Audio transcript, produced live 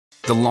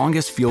The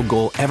longest field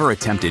goal ever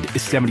attempted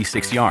is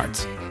 76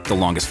 yards. The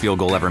longest field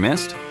goal ever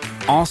missed?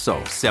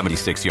 Also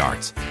 76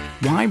 yards.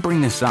 Why bring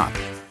this up?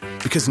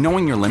 Because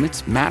knowing your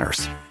limits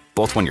matters,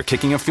 both when you're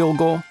kicking a field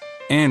goal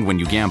and when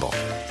you gamble.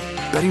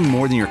 Betting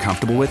more than you're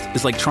comfortable with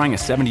is like trying a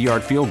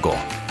 70-yard field goal.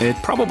 It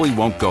probably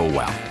won't go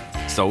well.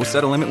 So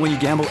set a limit when you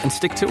gamble and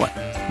stick to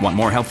it. Want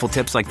more helpful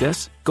tips like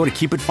this? Go to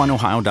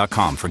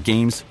keepitfunohio.com for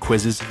games,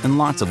 quizzes, and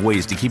lots of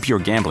ways to keep your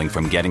gambling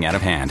from getting out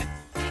of hand.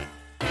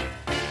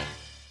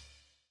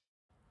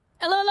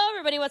 Hello,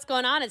 everybody. What's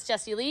going on? It's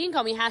Jessie Lee. You can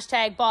call me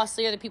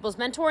 #BossLee or the People's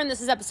Mentor, and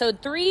this is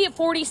episode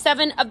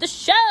 347 of the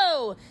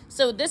show.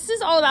 So this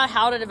is all about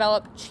how to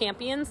develop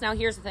champions. Now,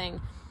 here's the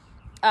thing.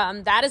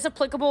 That is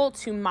applicable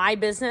to my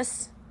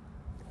business.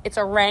 It's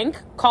a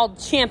rank called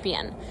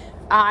champion.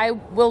 I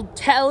will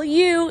tell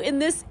you in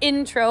this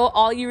intro,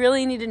 all you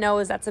really need to know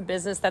is that's a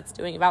business that's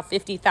doing about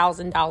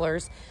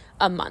 $50,000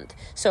 a month.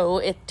 So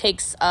it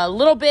takes a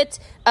little bit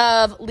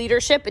of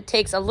leadership. It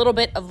takes a little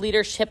bit of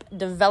leadership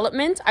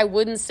development. I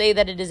wouldn't say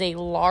that it is a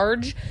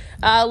large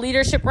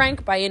leadership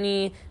rank by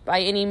any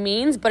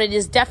means, but it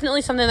is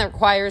definitely something that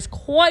requires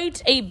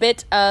quite a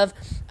bit of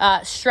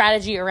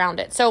strategy around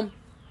it. So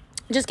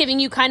just giving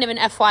you kind of an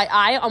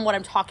FYI on what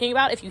I'm talking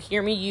about if you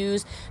hear me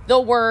use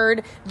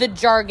the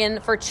jargon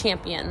for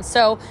champion.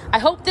 So I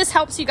hope this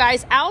helps you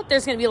guys out.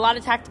 There's going to be a lot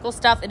of tactical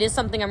stuff. It is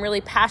something I'm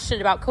really passionate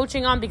about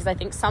coaching on because I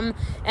think some,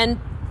 and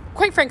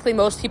quite frankly,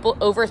 most people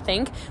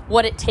overthink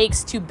what it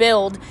takes to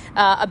build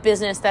a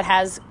business that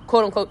has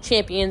quote unquote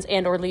champions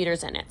and or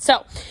leaders in it.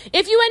 So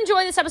if you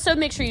enjoy this episode,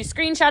 make sure you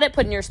screenshot it,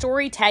 put in your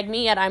story, tag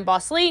me at I'm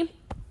Boss Lee.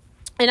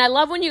 And I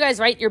love when you guys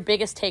write your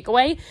biggest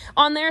takeaway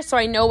on there so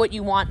I know what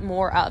you want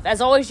more of.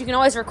 As always, you can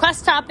always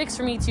request topics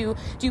for me to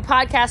do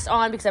podcasts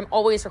on because I'm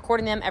always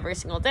recording them every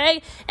single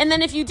day. And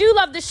then if you do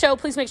love the show,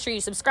 please make sure you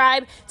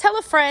subscribe, tell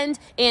a friend,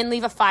 and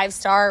leave a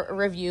 5-star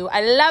review.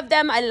 I love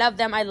them,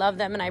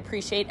 and I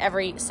appreciate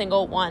every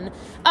single one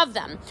of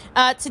them.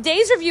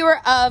 Today's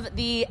reviewer of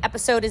the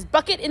episode is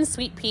Bucket and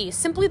Sweet Pea,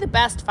 simply the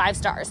best, 5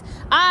 stars.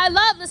 I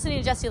love listening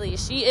to Jessie Lee.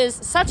 She is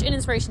such an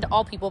inspiration to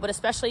all people, but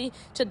especially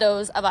to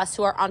those of us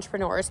who are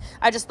entrepreneurs.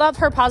 I just love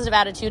her positive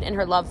attitude and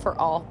her love for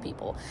all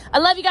people. I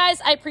love you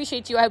guys. I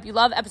appreciate you. I hope you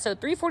love episode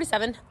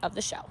 347 of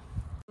the show.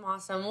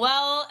 Awesome.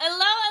 Well,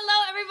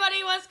 hello,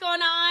 everybody. What's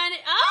going on?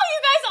 Oh,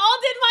 you guys all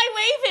did my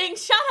waving.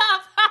 Shut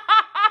up.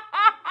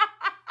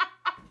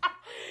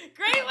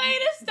 Great way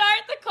to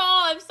start the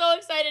call. I'm so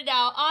excited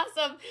now.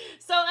 Awesome.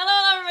 So,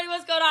 hello, everybody.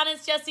 What's going on?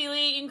 It's Jessie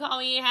Lee. You can call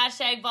me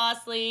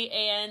 #BossLee,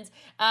 and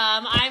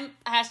I'm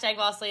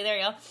 #BossLee. There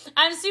you go.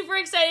 I'm super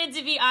excited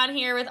to be on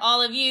here with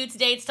all of you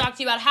today to talk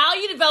to you about how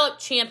you develop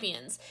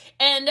champions.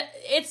 And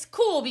it's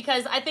cool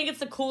because I think it's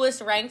the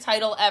coolest rank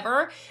title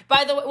ever.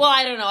 By the way, well,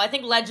 I don't know. I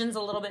think Legend's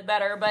a little bit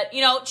better, but,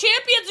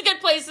 champion's a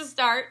good place to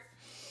start.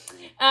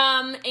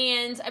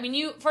 And I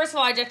mean, first of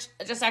all, I just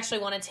actually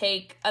want to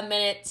take a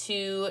minute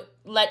to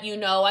let you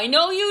know, I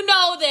know you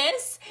know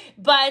this,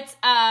 but,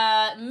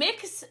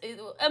 Mick's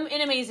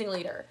an amazing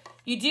leader.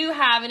 You do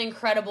have an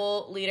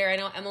incredible leader. I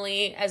know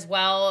Emily as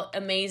well.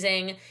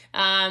 Amazing.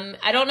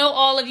 I don't know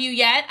all of you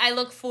yet. I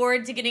look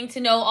forward to getting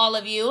to know all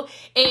of you.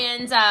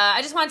 And,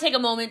 I just want to take a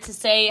moment to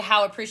say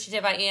how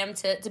appreciative I am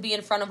to be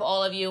in front of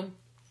all of you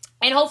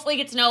and hopefully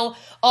get to know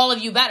all of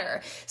you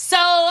better. So,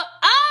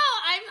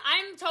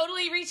 I'm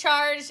totally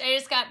recharged. I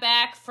just got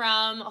back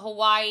from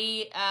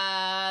Hawaii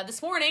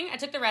this morning. I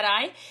took the red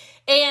eye.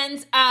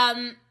 And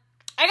I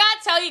got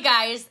to tell you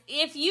guys,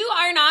 if you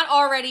are not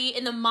already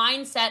in the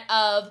mindset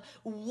of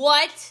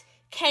what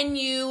can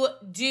you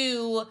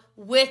do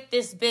with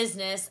this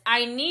business,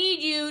 I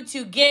need you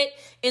to get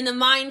in the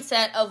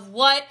mindset of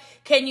what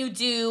can you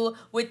do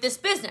with this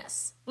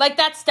business. Like,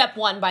 that's step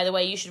 1, by the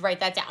way. You should write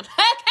that down.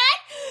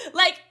 Okay?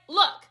 Like,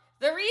 look.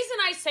 The reason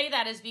I say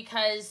that is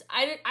because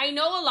I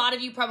know a lot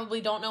of you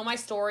probably don't know my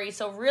story.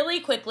 So really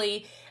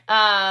quickly,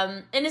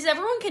 and is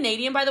everyone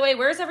Canadian, by the way?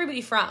 Where is everybody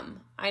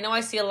from? I know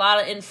I see a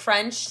lot in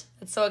French.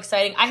 It's so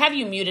exciting. I have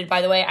you muted,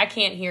 by the way. I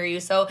can't hear you.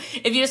 So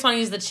if you just want to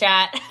use the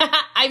chat,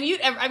 I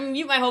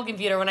mute my whole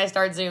computer when I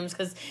start Zooms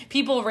because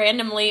people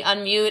randomly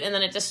unmute and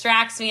then it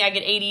distracts me. I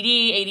get ADD,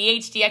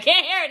 ADHD. I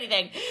can't hear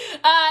anything.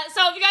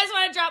 So if you guys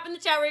want to drop in the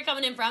chat where you're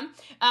coming in from,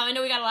 I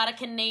know we got a lot of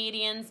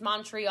Canadians,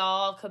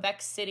 Montreal,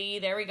 Quebec City.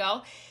 There we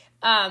go.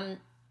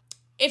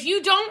 If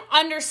you don't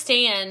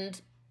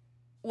understand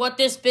what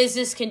this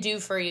business can do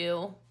for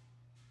you,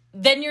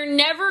 then you're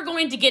never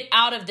going to get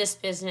out of this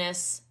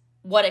business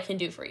what it can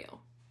do for you.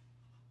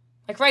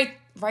 Like,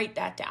 write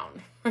that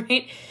down,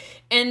 right?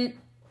 And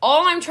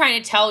all I'm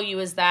trying to tell you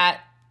is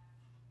that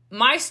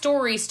my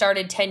story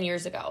started 10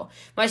 years ago.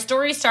 My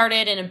story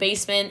started in a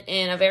basement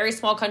in a very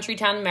small country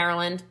town in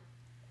Maryland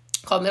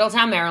called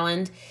Middletown,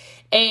 Maryland.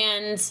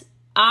 And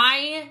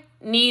I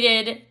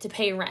needed to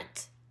pay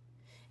rent.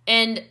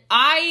 And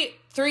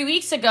 3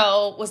 weeks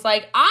ago was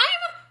like, I'm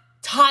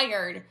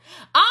tired.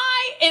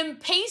 I am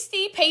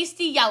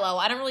pasty yellow.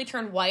 I don't really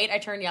turn white. I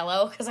turn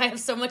yellow because I have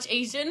so much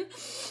Asian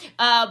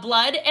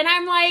blood. And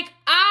I'm like,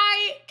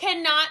 I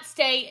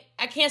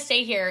can't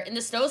stay here in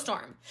the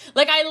snowstorm.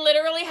 Like, I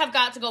literally have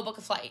got to go book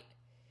a flight.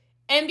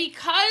 And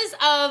because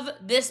of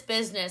this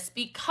business,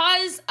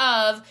 because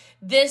of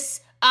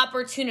this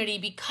opportunity,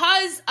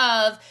 because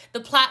of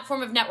the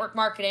platform of network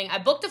marketing, I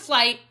booked a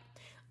flight.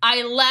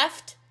 I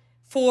left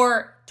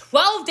for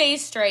 12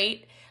 days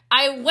straight.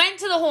 I went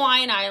to the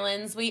Hawaiian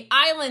Islands. We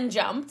island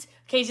jumped.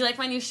 Okay, do you like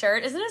my new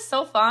shirt? Isn't it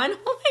so fun?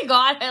 Oh my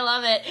God, I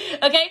love it.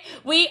 Okay,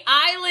 we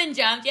island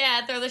jumped.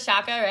 Yeah, throw the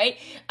shaka, right?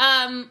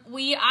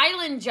 We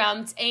island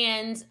jumped,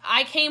 and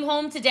I came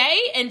home today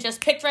and just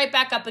picked right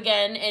back up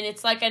again, and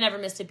it's like I never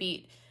missed a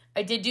beat.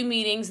 I did do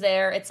meetings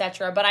there,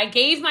 etc., but I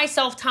gave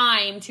myself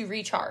time to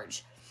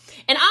recharge.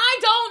 And I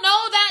don't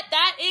know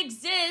that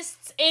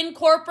exists in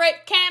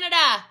corporate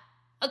Canada,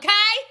 okay?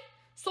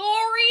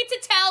 Sorry to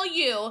tell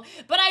you,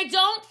 but I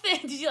don't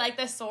think, did you like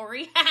that?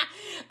 Sorry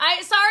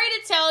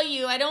to tell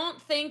you, I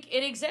don't think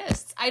it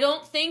exists. I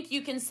don't think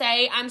you can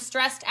say, I'm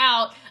stressed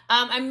out,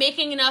 I'm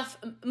making enough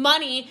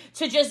money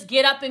to just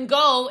get up and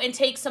go and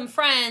take some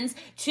friends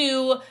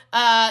to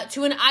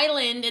an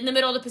island in the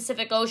middle of the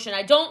Pacific Ocean.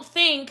 I don't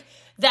think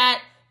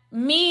that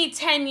me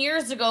 10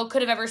 years ago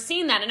could have ever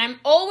seen that. And I'm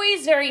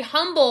always very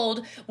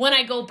humbled when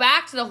I go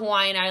back to the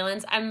Hawaiian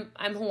Islands. I'm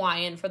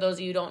Hawaiian, for those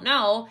of you who don't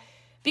know.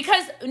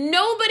 Because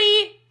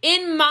nobody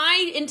in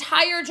my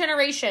entire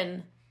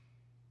generation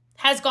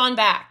has gone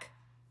back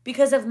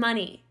because of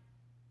money.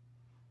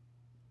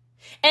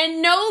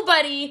 And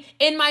nobody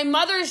in my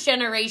mother's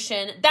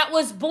generation that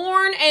was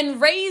born and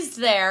raised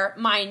there,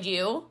 mind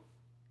you,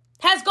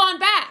 has gone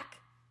back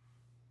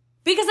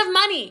because of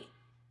money.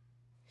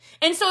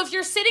 And so if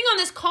you're sitting on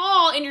this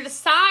call and you're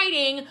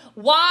deciding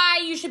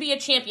why you should be a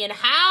champion,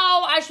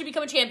 how I should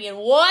become a champion,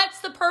 what's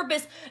the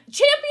purpose?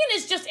 Champion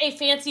is just a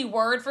fancy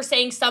word for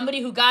saying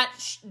somebody who got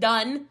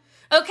done.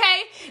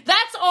 Okay?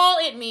 That's all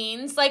it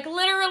means. Like,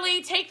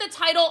 literally, take the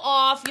title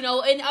off. You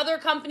know, in other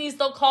companies,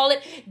 they'll call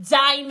it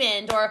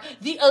Diamond or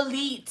the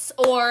Elites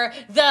or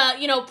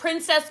the,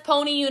 Princess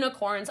Pony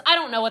Unicorns. I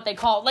don't know what they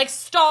call it. Like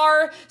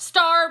Star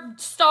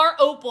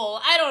Opal.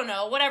 I don't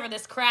know. Whatever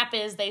this crap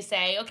is, they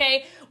say.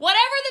 Okay?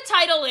 Whatever the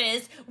title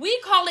is, we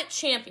call it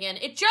champion.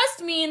 It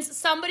just means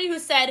somebody who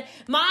said,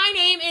 my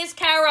name is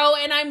Caro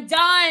and I'm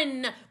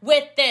done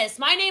with this.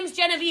 My name's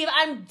Genevieve.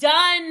 I'm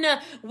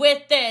done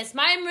with this.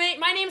 My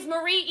name's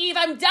Marie-Eve,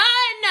 I'm done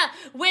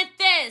with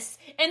this.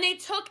 And they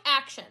took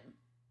action.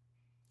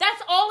 That's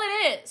all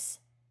it is.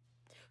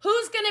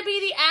 Who's going to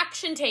be the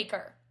action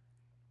taker?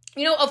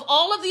 Of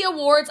all of the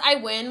awards I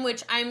win,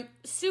 which I'm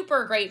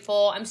super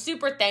grateful, I'm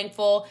super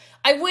thankful.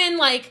 I win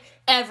like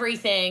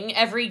everything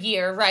every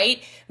year,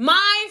 right?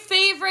 My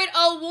favorite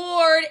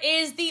award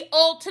is the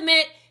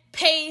ultimate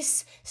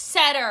pace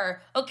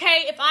setter.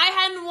 Okay, if I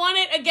hadn't won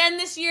it again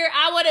this year,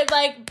 I would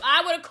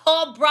have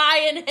called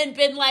Brian and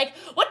been like,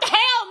 what the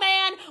hell,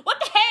 man? What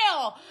the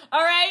hell?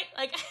 All right,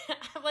 like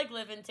I'm like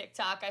living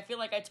TikTok. I feel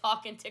like I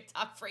talk in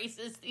TikTok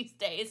phrases these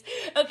days.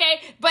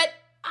 Okay, but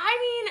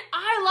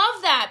I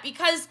love that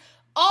because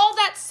all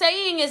that's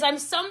saying is I'm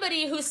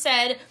somebody who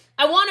said,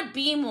 I want to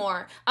be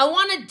more. I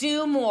want to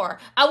do more.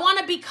 I want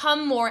to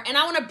become more, and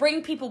I want to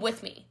bring people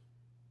with me.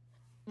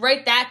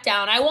 Write that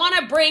down. I want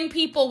to bring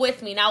people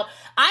with me. Now,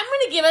 I'm going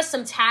to give us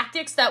some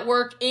tactics that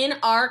work in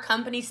our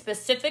company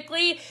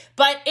specifically,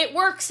 but it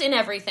works in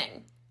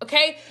everything.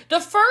 Okay? The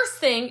first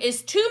thing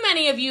is too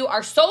many of you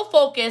are so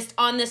focused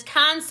on this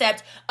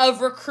concept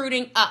of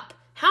recruiting up.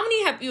 How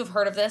many of you have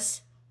heard of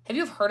this? Have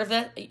you heard of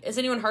it? Has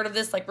anyone heard of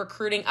this like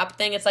recruiting up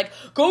thing? It's like,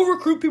 go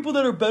recruit people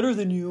that are better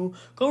than you.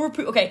 Go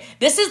recruit. Okay,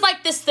 this is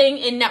like this thing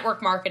in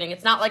network marketing.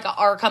 It's not like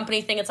our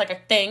company thing. It's like a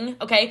thing.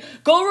 Okay?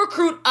 Go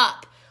recruit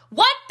up.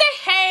 What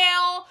the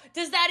hell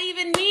does that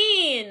even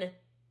mean?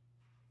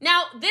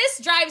 Now, this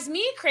drives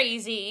me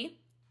crazy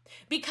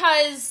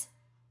because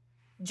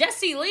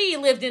Jessie Lee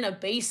lived in a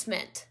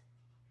basement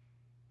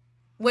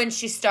when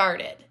she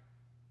started.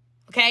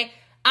 Okay?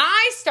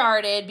 I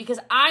started because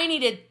I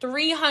needed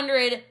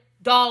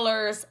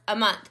 $300 a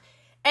month.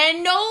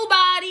 And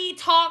nobody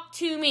talked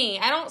to me.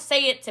 I don't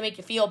say it to make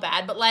you feel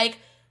bad, but like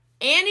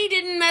Annie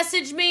didn't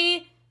message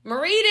me.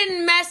 Marie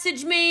didn't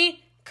message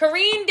me.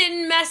 Kareen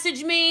didn't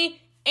message me.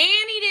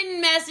 Annie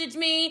didn't message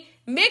me.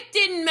 Mick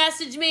didn't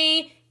message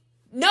me.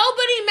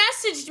 Nobody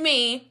messaged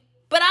me,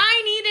 but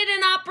I needed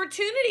an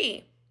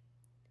opportunity.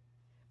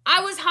 I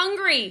was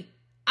hungry.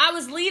 I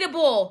was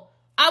leadable.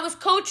 I was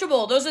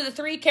coachable. Those are the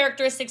three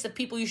characteristics of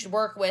people you should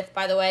work with,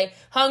 by the way.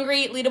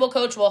 Hungry, leadable,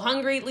 coachable.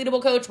 Hungry,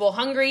 leadable, coachable.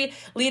 Hungry,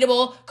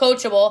 leadable,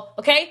 coachable.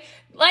 Okay?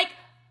 Like,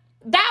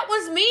 that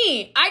was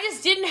me. I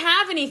just didn't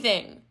have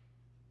anything.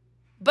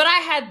 But I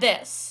had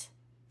this.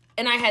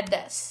 And I had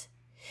this.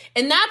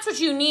 And that's what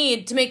you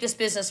need to make this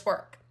business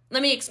work.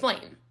 Let me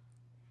explain.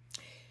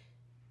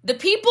 The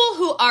people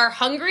who are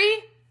hungry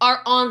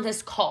are on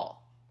this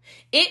call.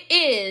 It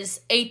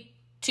is a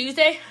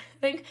Tuesday, I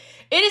think.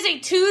 It is a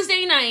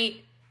Tuesday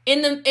night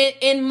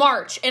in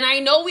March. And I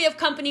know we have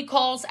company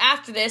calls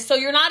after this, so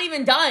you're not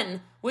even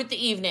done with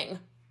the evening,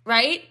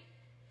 right?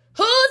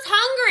 Who's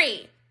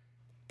hungry?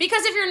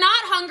 Because if you're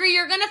not hungry,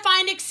 you're going to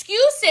find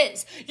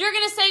excuses. You're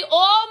going to say,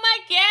 oh my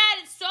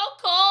God, it's so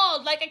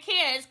cold. Like, I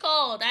can't, it's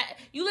cold.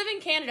 You live in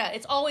Canada.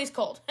 It's always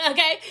cold,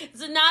 okay?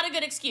 It's not a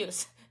good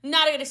excuse.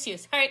 Not a good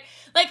excuse, all right?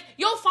 Like,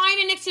 you'll find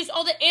an excuse.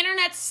 Oh, the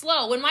internet's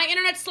slow. When my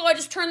internet's slow, I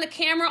just turn the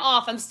camera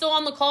off. I'm still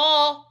on the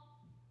call,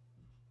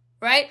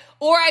 right?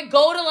 Or I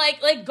go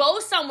to, go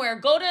somewhere.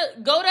 Go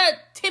to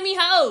Timmy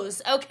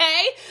Ho's,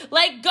 okay?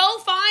 Like, go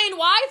find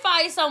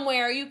Wi-Fi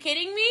somewhere. Are you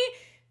kidding me?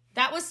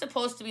 That was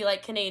supposed to be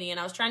like Canadian.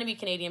 I was trying to be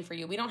Canadian for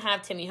you. We don't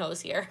have Timmy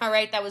Ho's here, all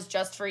right? That was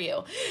just for you,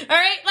 all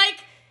right? Like,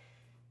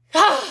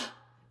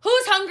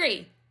 who's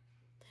hungry?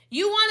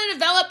 You want to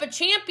develop a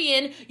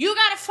champion, you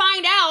got to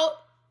find out.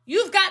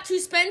 You've got to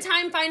spend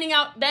time finding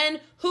out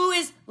then who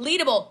is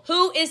leadable,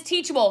 who is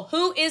teachable,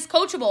 who is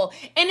coachable.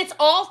 And it's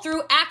all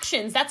through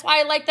actions. That's why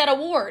I like that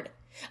award.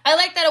 I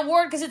like that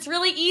award because it's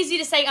really easy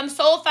to say, I'm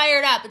so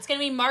fired up. It's going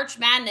to be March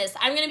Madness.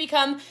 I'm going to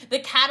become the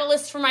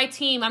catalyst for my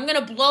team. I'm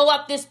going to blow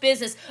up this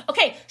business.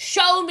 Okay,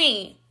 show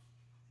me.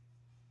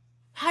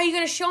 How are you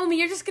going to show me?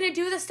 You're just going to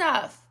do the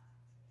stuff.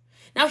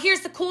 Now,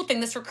 here's the cool thing.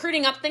 This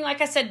recruiting up thing,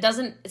 like I said,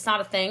 it's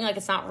not a thing. Like,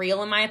 it's not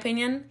real in my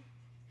opinion.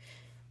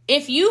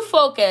 If you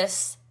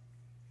focus,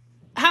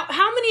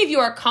 how many of you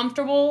are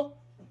comfortable,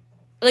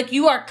 like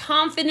you are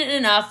confident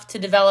enough to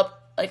develop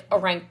like a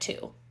rank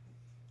 2?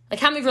 Like,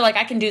 how many of you are like,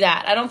 I can do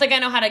that? I don't think I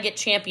know how to get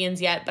champions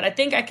yet, but I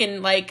think I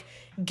can, like,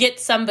 get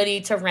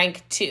somebody to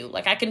rank 2.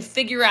 Like, I can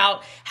figure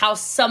out how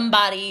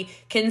somebody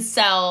can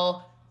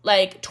sell,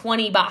 like,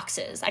 20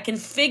 boxes. I can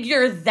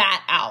figure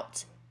that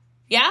out.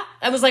 Yeah?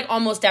 That was, like,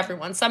 almost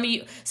everyone. Some of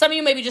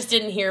you maybe just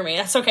didn't hear me.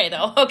 That's okay,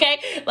 though, okay?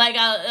 Like,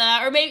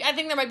 or maybe, I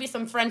think there might be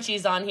some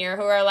Frenchies on here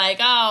who are like,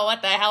 oh,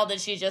 what the hell did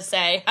she just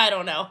say? I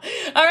don't know.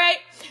 All right?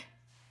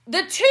 The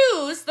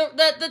 2s,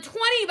 the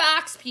 20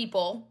 box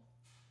people.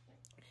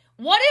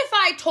 What if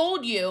I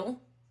told you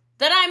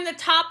that I'm the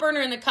top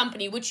earner in the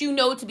company, which you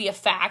know to be a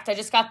fact? I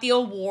just got the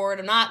award.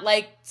 I'm not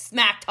like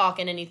smack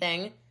talking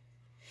anything.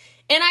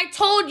 And I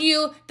told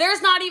you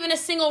there's not even a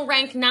single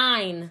rank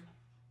 9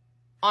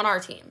 on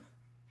our team.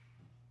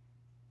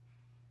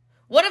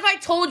 What if I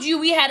told you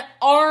we had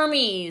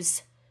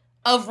armies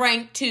of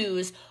rank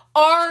 2s,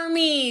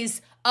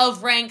 armies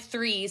of rank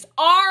 3s,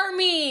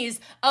 armies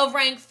of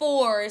rank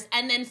 4s,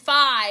 and then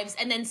 5s,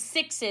 and then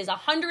 6s,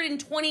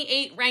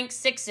 128 rank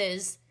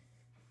 6s.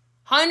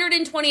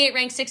 128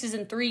 ranked 6s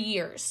in 3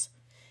 years.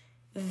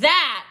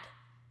 That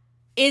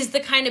is the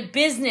kind of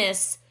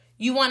business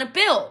you want to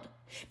build.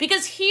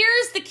 Because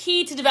here's the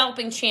key to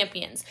developing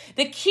champions.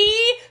 The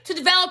key to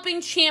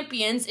developing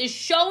champions is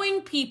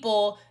showing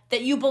people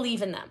that you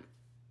believe in them.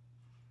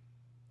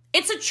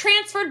 It's a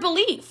transferred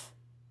belief.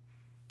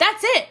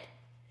 That's it.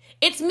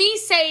 It's me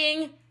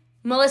saying,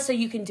 Melissa,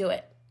 you can do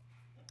it.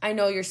 I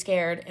know you're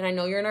scared and I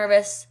know you're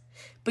nervous,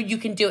 but you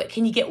can do it.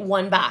 Can you get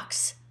 1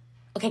 box?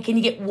 Okay, can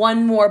you get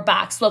 1 more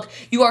box? Look,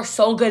 you are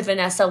so good,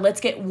 Vanessa. Let's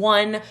get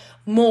 1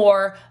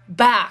 more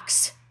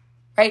box,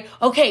 right?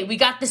 Okay, we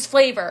got this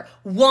flavor.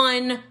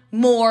 1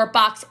 more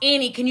box.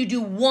 Annie, can you do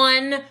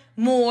 1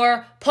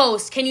 more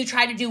post? Can you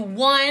try to do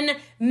 1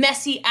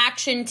 messy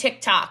action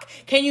TikTok?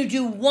 Can you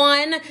do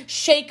 1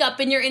 shake up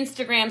in your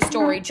Instagram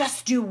story?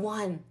 Just do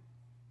 1.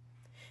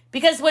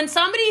 Because when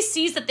somebody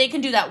sees that they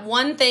can do that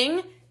one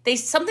thing,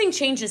 something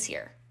changes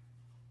here.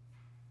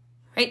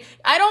 Right?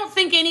 I don't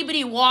think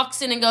anybody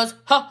walks in and goes,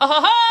 ha, ha, ha,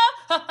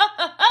 ha, ha,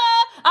 ha,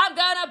 ha, I'm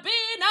gonna be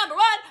number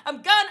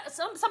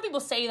 1. Some people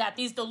say that,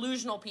 these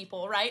delusional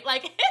people, right?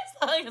 Like,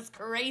 it's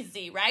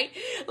crazy, right?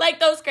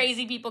 Like, those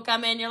crazy people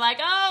come in, you're like,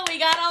 oh, we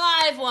got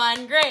a live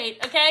one. Great,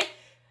 okay?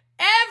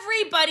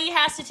 Everybody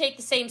has to take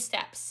the same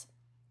steps.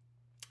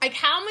 Like,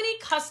 how many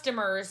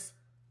customers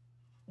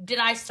did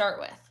I start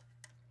with?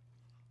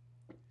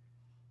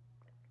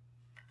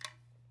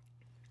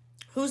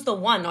 Who's the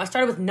 1? No, I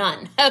started with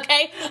none,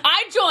 okay?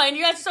 I joined.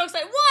 You guys are so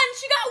excited. 1,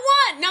 she got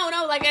 1.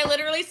 No, like I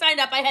literally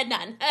signed up. I had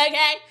none,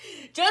 okay?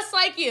 Just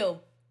like you.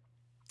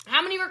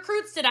 How many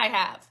recruits did I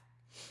have?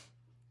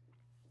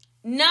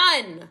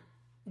 None.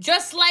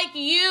 Just like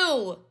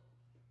you.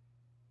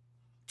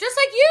 Just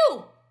like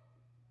you.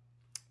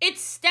 It's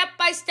step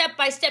by step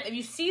by step. If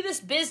you see this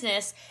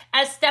business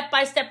as step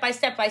by step by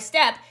step by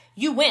step,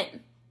 you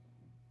win.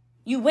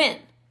 You win.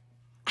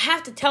 I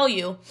have to tell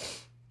you,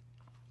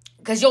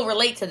 because you'll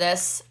relate to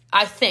this,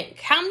 I think.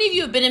 How many of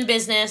you have been in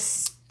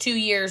business 2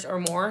 years or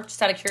more? Just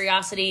out of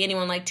curiosity,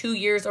 anyone like 2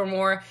 years or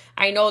more?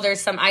 I know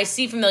there's some, I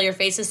see familiar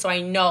faces, so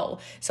I know.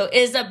 So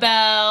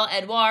Isabel,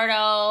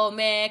 Eduardo,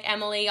 Mick,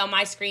 Emily on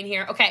my screen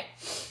here. Okay.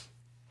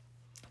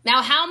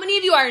 Now, how many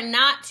of you are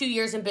not 2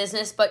 years in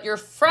business, but you're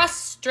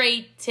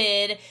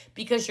frustrated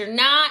because you're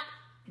not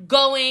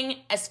going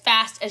as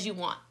fast as you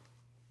want?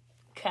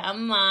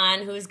 Come on,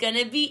 who's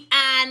gonna be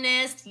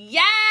honest?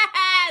 Yes!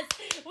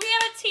 We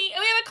have a team,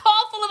 we have a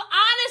call full of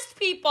honest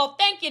people.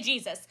 Thank you,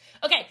 Jesus.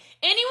 Okay,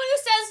 anyone who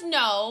says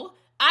no,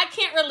 I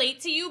can't relate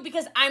to you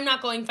because I'm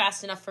not going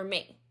fast enough for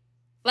me.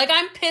 Like,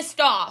 I'm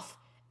pissed off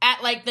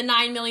at like the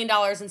 $9 million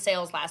in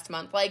sales last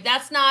month. Like,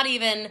 that's not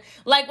even,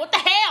 like, what the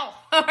hell,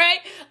 all right?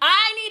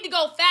 I need to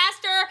go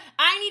faster.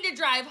 I need to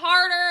drive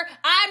harder.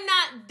 I'm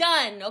not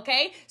done,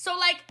 okay? So,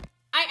 like,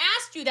 I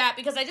asked you that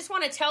because I just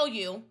want to tell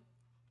you,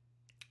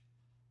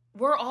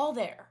 we're all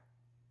there.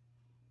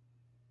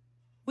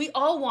 We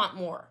all want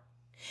more.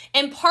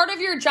 And part of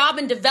your job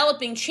in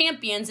developing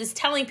champions is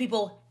telling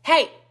people,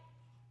 hey,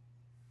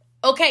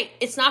 okay,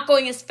 it's not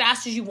going as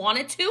fast as you want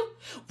it to.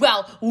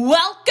 Well,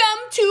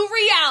 welcome to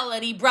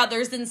reality,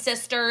 brothers and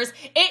sisters.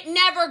 It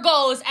never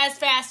goes as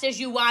fast as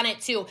you want it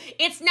to.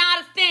 It's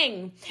not a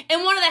thing.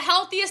 And one of the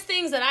healthiest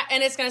things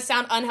and it's going to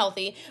sound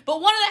unhealthy,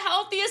 but one of the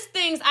healthiest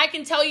things I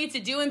can tell you to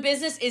do in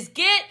business is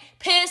get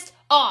pissed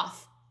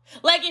off.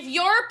 Like, if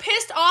you're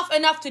pissed off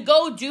enough to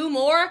go do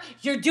more,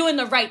 you're doing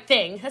the right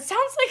thing. That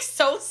sounds like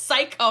so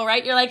psycho,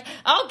 right? You're like,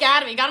 oh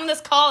God, we got on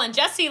this call and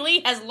Jessie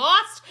Lee has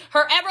lost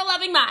her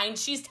ever-loving mind.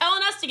 She's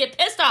telling us to get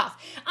pissed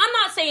off. I'm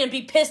not saying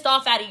be pissed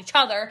off at each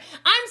other.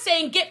 I'm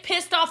saying get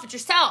pissed off at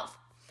yourself.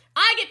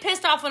 I get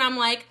pissed off when I'm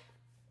like,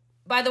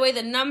 by the way,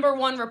 the number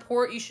one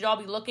report you should all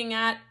be looking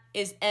at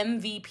is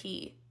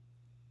MVP.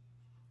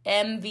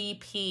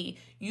 MVP.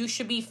 You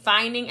should be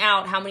finding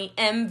out how many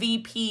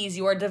MVPs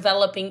you are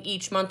developing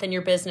each month in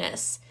your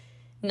business.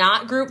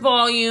 Not group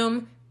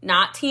volume,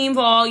 not team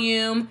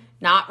volume,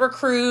 not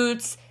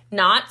recruits,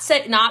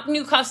 not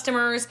new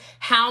customers.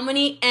 How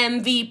many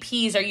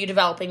MVPs are you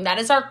developing? That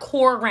is our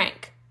core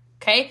rank.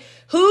 Okay?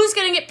 Who's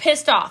going to get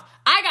pissed off?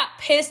 I got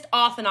pissed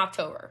off in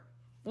October.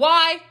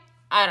 Why?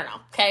 I don't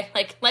know. Okay?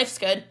 Like, life's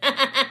good.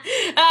 I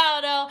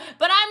don't know.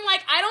 But I'm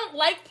like, I don't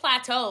like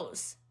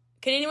plateaus.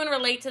 Can anyone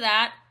relate to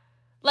that?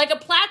 Like, a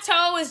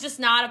plateau is just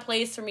not a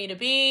place for me to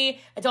be.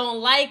 I don't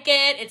like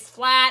it. It's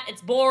flat.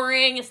 It's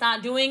boring. It's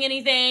not doing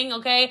anything,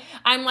 okay?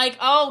 I'm like,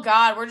 oh,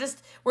 God, we're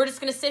just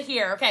going to sit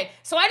here, okay?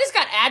 So I just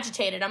got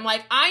agitated. I'm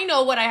like, I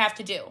know what I have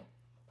to do.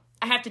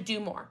 I have to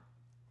do more.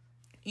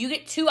 You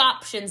get two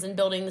options in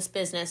building this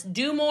business.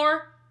 Do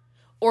more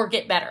or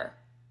get better.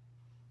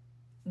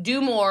 Do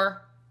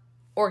more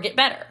or get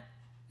better.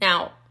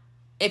 Now,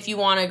 if you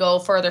want to go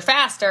further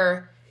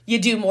faster, you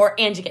do more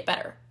and you get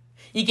better.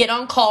 You get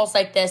on calls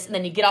like this, and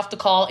then you get off the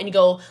call and you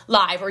go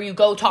live, or you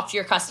go talk to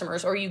your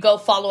customers, or you go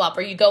follow up,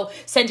 or you go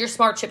send your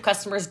SmartShip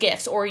customers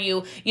gifts, or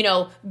you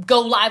go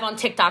live on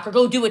TikTok, or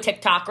go do a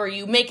TikTok, or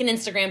you make an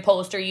Instagram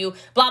post, or you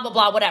blah, blah,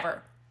 blah,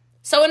 whatever.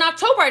 So in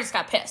October, I just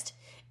got pissed.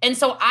 And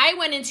so I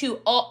went into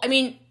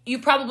you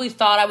probably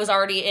thought I was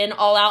already in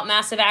all out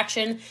massive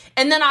action.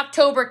 And then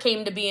October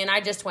came to be, and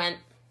I just went,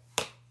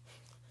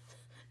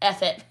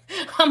 F it.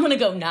 I'm going to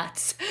go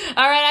nuts.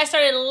 All right. I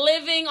started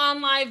living on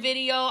my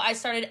video. I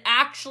started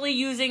actually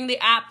using the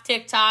app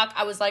TikTok.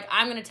 I was like,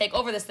 I'm going to take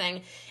over this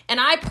thing. And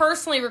I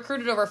personally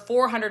recruited over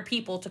 400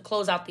 people to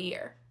close out the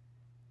year.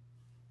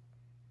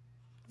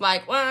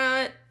 Like,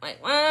 what?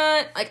 Like,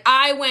 what? Like,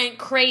 I went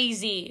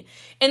crazy.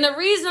 And the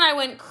reason I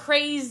went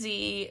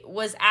crazy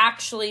was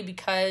actually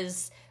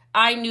because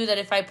I knew that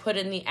if I put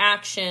in the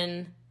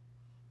action,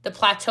 the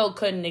plateau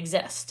couldn't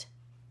exist.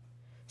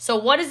 So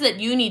what is it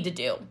you need to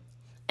do?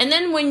 And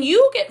then when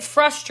you get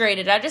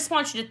frustrated, I just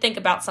want you to think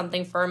about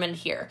something for a minute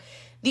here.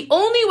 The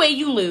only way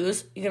you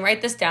lose, you can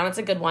write this down, it's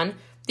a good one.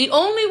 The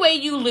only way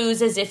you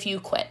lose is if you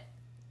quit.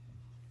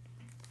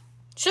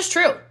 It's just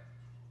true.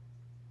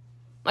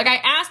 Like, I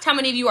asked how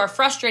many of you are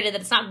frustrated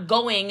that it's not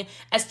going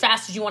as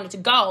fast as you want it to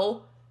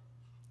go.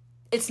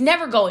 It's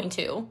never going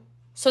to.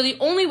 So the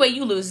only way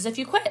you lose is if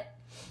you quit.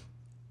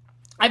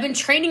 I've been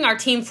training our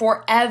team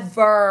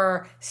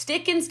forever.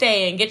 Stick and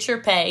stay and get your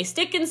pay.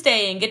 Stick and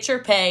stay and get your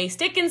pay.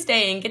 Stick and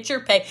stay and get your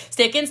pay.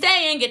 Stick and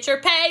stay and get your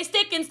pay.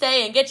 Stick and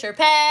stay and get your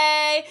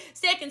pay.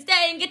 Stick and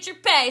stay and get your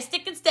pay.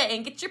 Stick and stay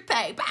and get your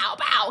pay. Bow,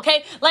 bow,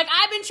 okay? Like,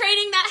 I've been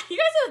training that. You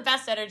guys have the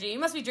best energy. You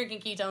must be drinking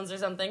ketones or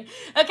something,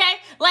 okay?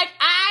 Like,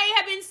 I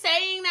have been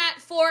saying that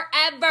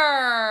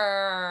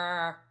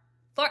forever.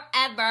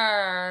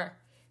 Forever.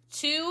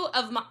 Two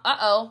of my,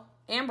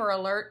 Amber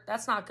alert.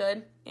 That's not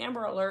good.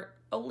 Amber alert.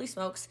 Holy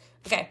smokes.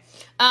 Okay.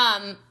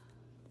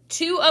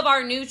 Two of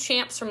our new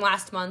champs from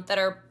last month that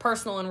are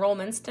personal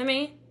enrollments to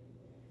me.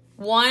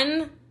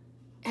 One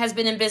has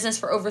been in business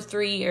for over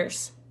 3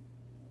 years.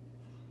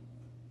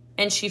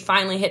 And she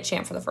finally hit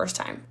champ for the first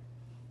time.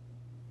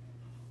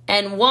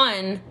 And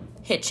one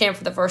hit champ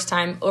for the first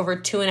time over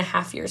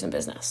 2.5 years in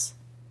business.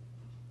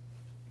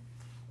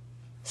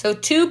 So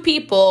two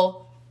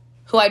people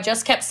who I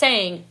just kept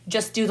saying,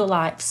 just do the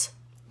lives.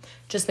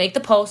 Just make the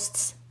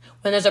posts.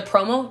 When there's a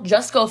promo,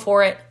 just go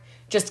for it.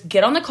 Just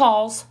get on the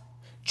calls.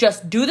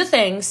 Just do the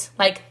things.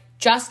 Like,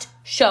 just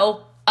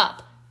show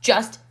up.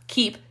 Just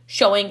keep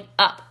showing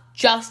up.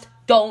 Just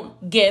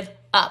don't give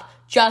up.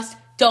 Just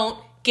don't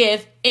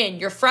give in.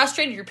 You're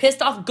frustrated. You're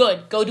pissed off.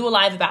 Good. Go do a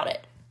live about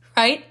it.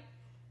 Right?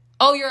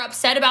 Oh, you're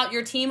upset about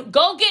your team?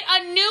 Go get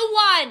a new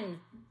one.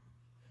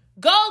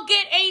 Go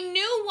get a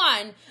new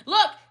one.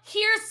 Look,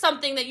 here's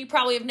something that you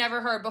probably have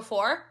never heard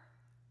before.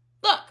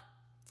 Look.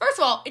 First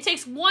of all, it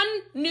takes one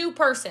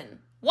person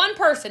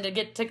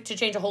to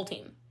change a whole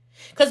team.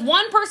 Because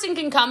one person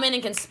can come in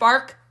and can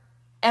spark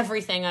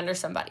everything under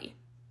somebody.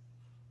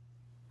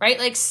 right?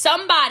 Like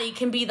somebody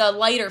can be the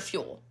lighter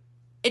fuel.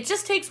 It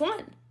just takes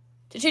one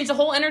to change the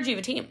whole energy of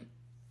a team.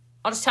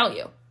 I'll just tell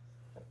you.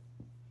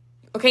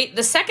 Okay,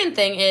 the second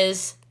thing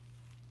is,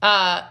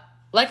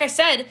 like I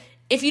said,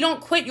 if you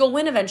don't quit, you'll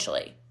win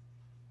eventually.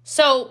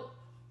 So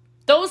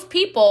those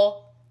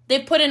people, they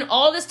put in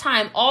all this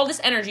time, all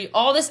this energy,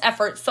 all this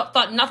effort,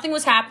 thought nothing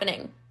was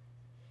happening.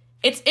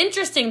 It's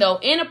interesting, though,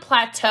 in a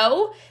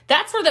plateau,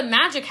 that's where the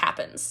magic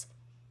happens.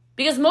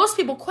 Because most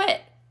people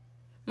quit.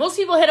 Most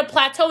people hit a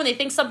plateau and they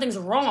think something's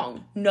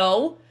wrong.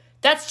 No,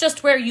 that's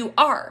just where you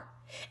are.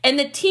 And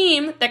the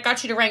team that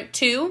got you to rank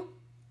 2,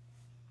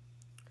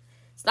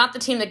 it's not the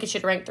team that gets you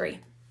to rank 3.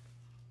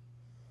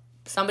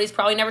 Somebody's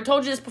probably never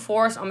told you this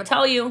before, so I'm going to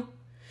tell you.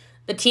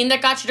 The team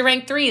that got you to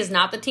rank 3 is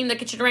not the team that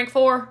gets you to rank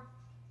 4.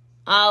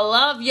 I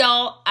love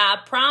y'all. I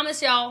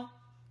promise y'all.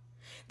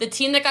 The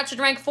team that got you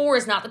to rank 4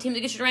 is not the team that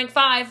gets you to rank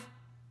 5.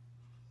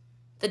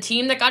 The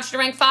team that got you to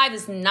rank 5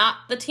 is not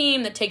the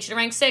team that takes you to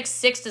rank 6.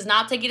 6 does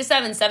not take you to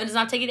 7. 7 does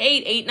not take you to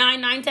 8. 8,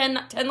 9, 9,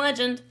 10, 10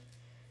 legend.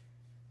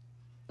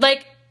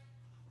 Like,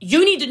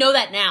 you need to know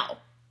that now.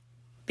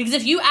 Because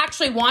if you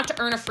actually want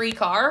to earn a free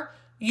car,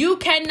 you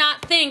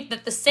cannot think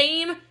that the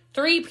same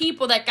 3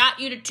 people that got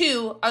you to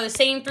 2 are the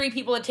same 3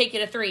 people that take you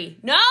to 3.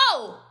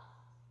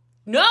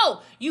 No,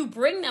 you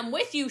bring them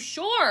with you,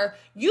 sure.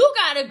 You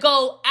got to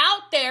go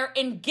out there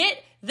and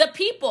get the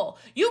people.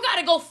 You got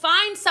to go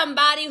find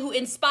somebody who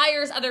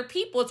inspires other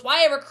people. It's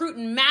why I recruit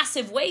in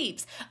massive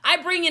waves.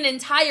 I bring in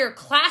entire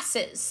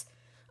classes.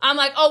 I'm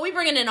like, oh, we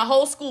bringing in a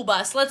whole school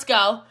bus. Let's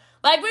go.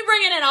 Like, we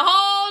bringing in a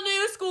whole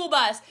new school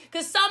bus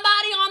because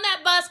somebody on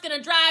that bus going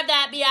to drive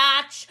that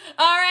biatch.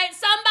 All right,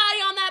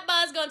 somebody on that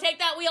bus going to take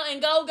that wheel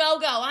and go, go,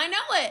 go. I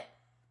know it.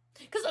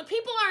 Because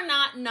people are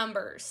not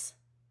numbers.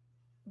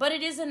 But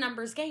it is a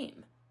numbers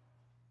game.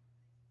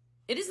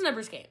 It is a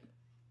numbers game.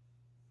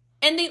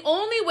 And the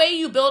only way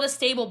you build a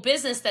stable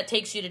business that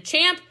takes you to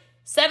champ,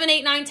 7,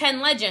 8, 9, 10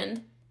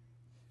 legend,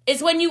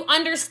 is when you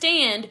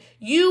understand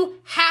you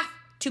have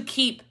to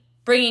keep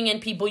bringing in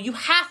people. You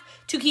have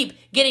to keep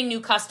getting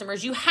new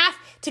customers. You have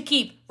to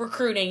keep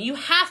recruiting. You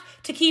have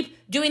to keep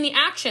doing the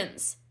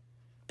actions.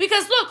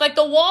 Because look, like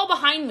the wall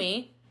behind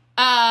me,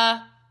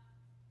 I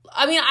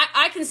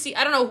can see,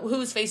 I don't know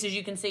whose faces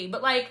you can see,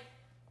 but like,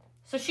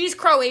 so she's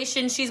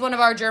Croatian. She's one of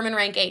our German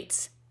rank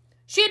 8s.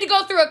 She had to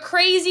go through a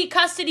crazy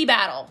custody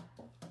battle.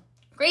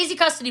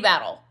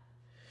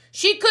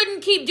 She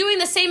couldn't keep doing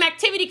the same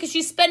activity because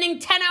she's spending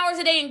 10 hours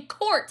a day in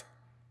court.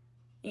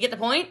 You get the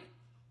point?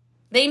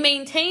 They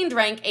maintained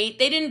rank 8.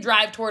 They didn't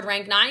drive toward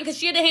rank 9 because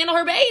she had to handle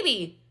her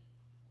baby.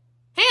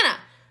 Hannah.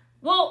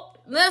 Well,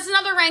 there's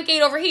another rank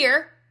 8 over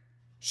here.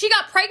 She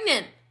got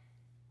pregnant.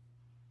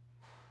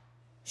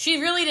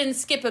 She really didn't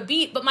skip a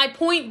beat, but my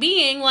point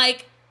being,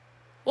 like,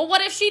 well,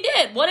 what if she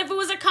did? What if it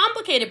was a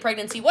complicated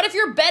pregnancy? What if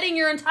you're betting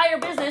your entire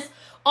business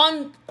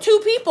on 2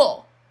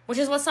 people? Which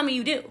is what some of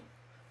you do,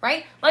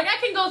 right? Like I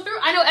can go through,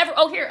 I know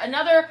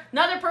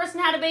another person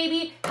had a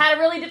baby, had a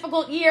really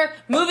difficult year,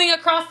 moving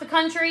across the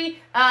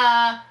country.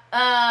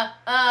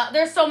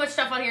 There's so much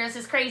stuff on here. This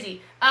is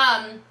crazy.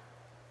 I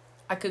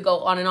could go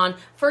on and on.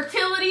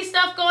 Fertility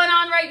stuff going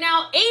on right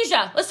now.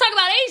 Asia. Let's talk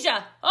about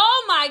Asia.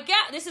 Oh my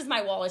God. This is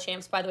my wall of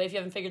champs, by the way, if you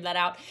haven't figured that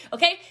out.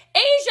 Okay.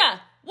 Asia.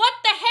 What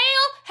the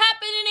hell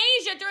happened in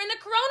Asia during the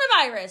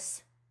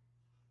coronavirus?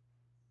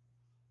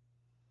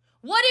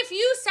 What if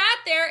you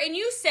sat there and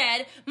you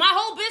said, my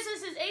whole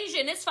business is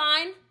Asian, it's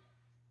fine.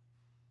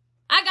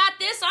 I got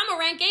this, I'm a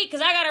rank 8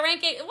 because I got a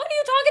rank 8. What are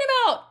you talking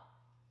about?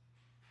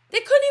 They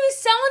couldn't even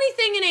sell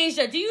anything in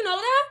Asia. Do you know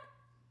that?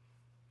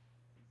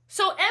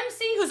 So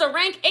MC, who's a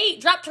rank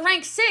 8, dropped to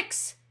rank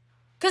 6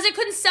 because they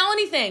couldn't sell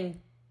anything.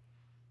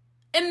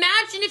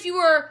 Imagine if you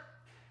were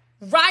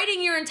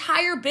riding your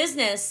entire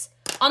business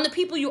on the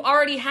people you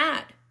already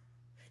had.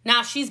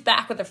 Now she's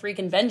back with a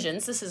freaking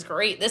vengeance. This is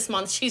great. This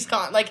month she's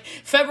gone. Like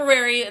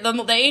February,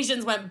 the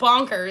Asians went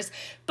bonkers.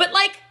 But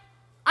like,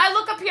 I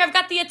look up here, I've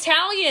got the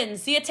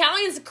Italians. The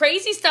Italians,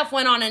 crazy stuff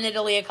went on in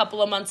Italy a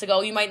couple of months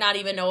ago you might not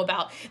even know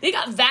about. They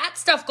got that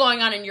stuff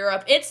going on in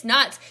Europe. It's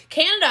nuts.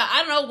 Canada,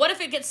 I don't know. What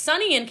if it gets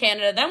sunny in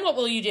Canada? Then what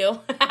will you do?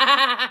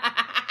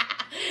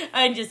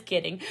 I'm just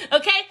kidding.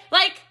 Okay?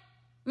 Like,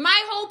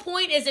 my whole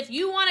point is if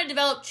you want to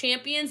develop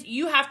champions,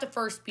 you have to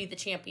first be the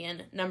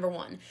champion, number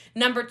 1.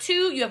 Number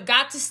 2, you have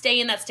got to stay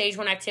in that stage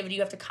 1 activity.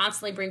 You have to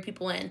constantly bring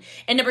people in.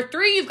 And number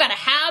 3, you've got to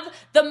have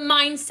the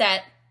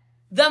mindset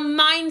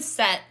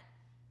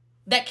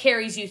that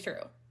carries you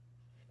through.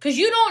 Because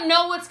you don't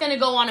know what's going to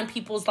go on in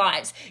people's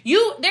lives.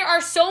 There are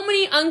so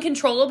many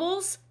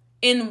uncontrollables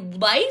in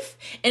life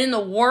and in the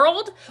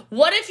world.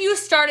 What if you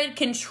started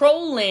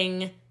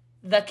controlling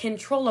the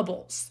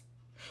controllables?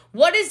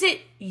 What is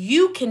it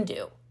you can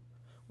do?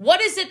 What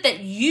is it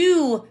that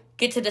you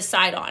get to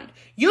decide on?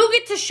 You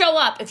get to show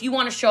up if you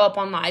want to show up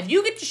on live.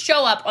 You get to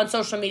show up on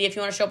social media if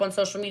you want to show up on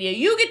social media.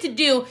 You get to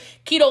do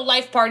keto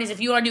life parties if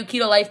you want to do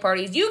keto life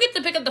parties. You get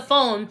to pick up the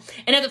phone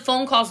and have the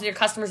phone calls with your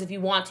customers if you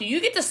want to. You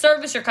get to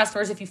service your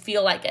customers if you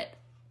feel like it.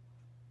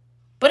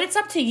 But it's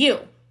up to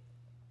you.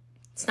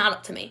 It's not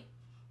up to me.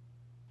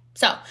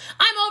 So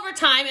I'm over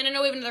time, and I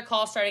know we have another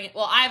call starting.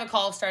 Well, I have a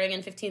call starting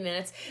in 15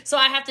 minutes, so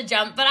I have to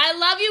jump. But I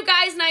love you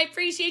guys, and I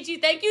appreciate you.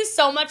 Thank you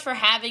so much for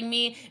having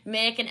me,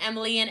 Mick and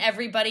Emily and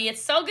everybody.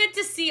 It's so good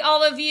to see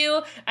all of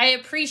you. I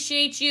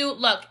appreciate you.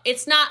 Look,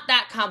 it's not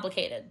that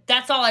complicated.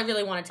 That's all I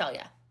really want to tell you.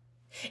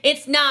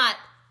 It's not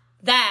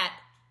that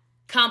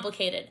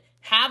complicated.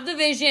 Have the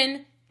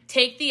vision,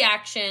 take the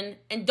action,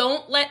 and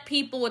don't let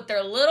people with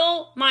their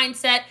little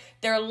mindset,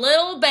 their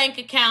little bank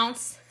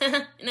accounts, you know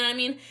what I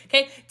mean?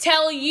 Okay,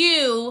 tell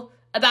you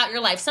about your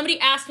life. Somebody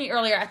asked me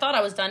earlier, I thought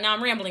I was done, now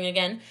I'm rambling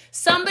again.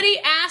 Somebody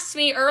asked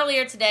me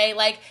earlier today,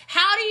 like,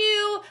 how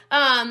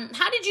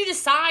did you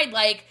decide,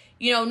 like,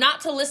 you know,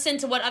 not to listen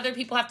to what other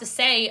people have to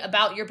say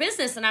about your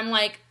business? And I'm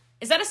like,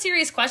 is that a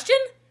serious question?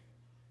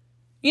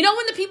 You know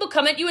when the people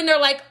come at you and they're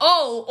like,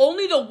 oh,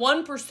 only the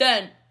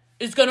 1%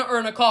 is going to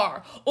earn a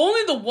car.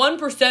 Only the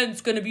 1%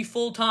 is going to be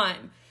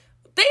full-time.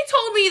 They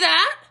told me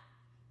that.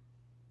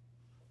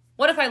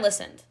 What if I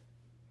listened?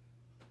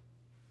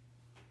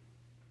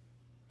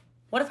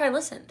 What if I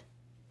listened?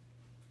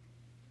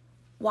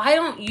 Why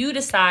don't you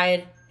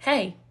decide,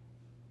 hey,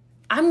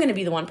 I'm going to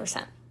be the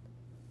 1%.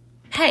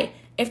 Hey,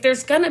 if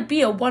there's going to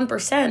be a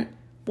 1%,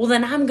 well,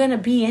 then I'm going to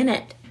be in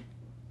it.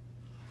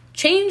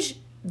 Take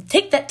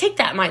that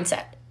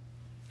mindset.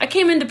 I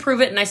came in to prove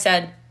it and I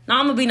said, no,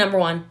 I'm going to be number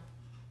one.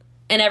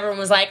 And everyone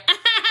was like,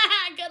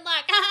 good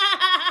luck.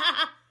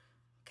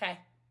 Okay.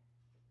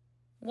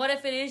 What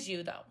if it is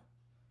you, though?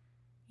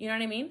 You know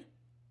what I mean?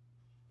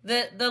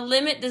 The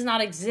limit does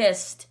not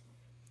exist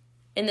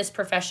in this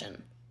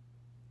profession.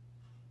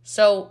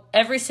 So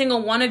every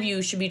single one of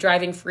you should be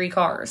driving free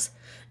cars.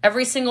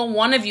 Every single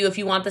one of you, if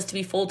you want this to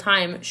be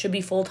full-time, should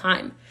be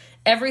full-time.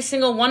 Every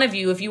single one of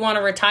you, if you want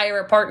to retire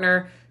a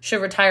partner,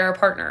 should retire a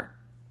partner.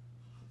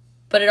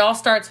 But it all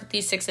starts with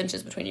these 6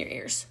 inches between your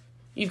ears.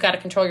 You've got to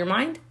control your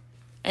mind,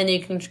 and then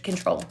you can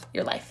control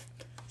your life.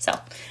 So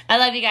I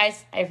love you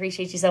guys. I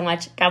appreciate you so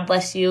much. God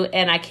bless you.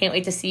 And I can't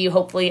wait to see you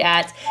hopefully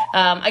at,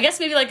 I guess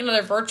maybe like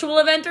another virtual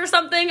event or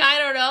something. I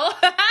don't know.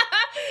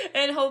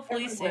 And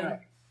hopefully soon.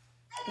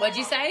 What'd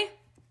you say?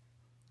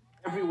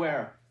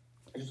 Everywhere.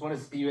 I just want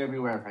to see you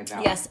everywhere right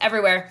now. Yes,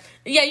 everywhere.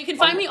 Yeah, you can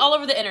find me all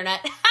over the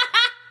internet.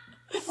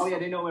 Oh, yeah,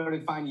 they know where to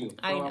find you. So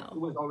I know. It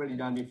was already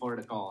done before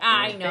the call. So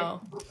I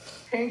know.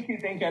 Thank you.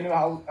 I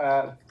know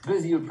how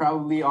busy you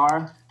probably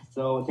are.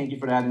 So thank you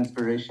for that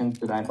inspiration,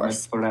 for that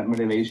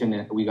motivation.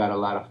 And we got a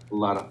lot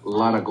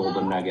of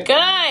golden nuggets.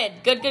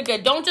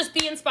 Good. Don't just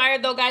be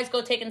inspired though, guys.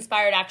 Go take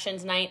inspired action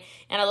tonight.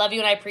 And I love you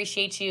and I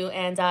appreciate you.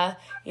 And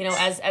you know,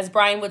 as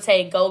Brian would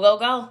say,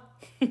 go.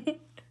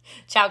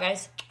 Ciao,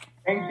 guys.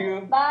 Thank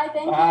you. Bye.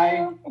 Thank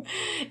you.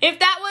 If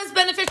that was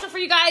beneficial for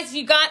you guys,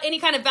 you got any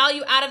kind of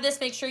value out of this,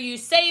 make sure you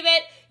save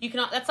it. You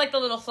can, that's like the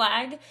little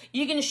flag.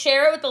 You can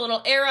share it with the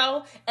little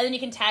arrow, and then you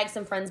can tag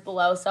some friends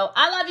below. So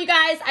I love you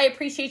guys. I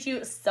appreciate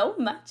you so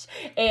much.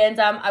 And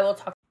I will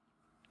talk.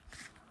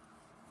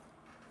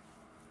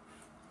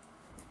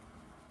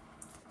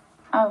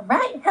 All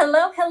right.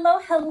 Hello,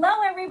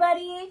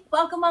 everybody.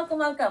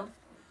 Welcome.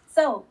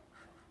 So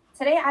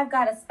today I've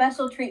got a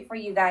special treat for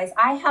you guys.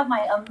 I have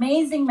my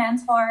amazing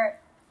mentor,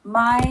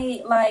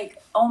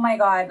 oh my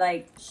God,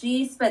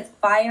 she spits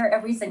fire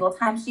every single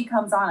time she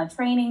comes on a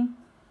training.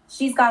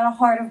 She's got a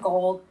heart of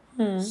gold.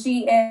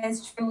 She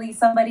is truly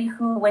somebody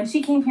who, when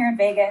she came here in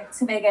Vegas,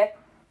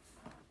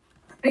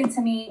 put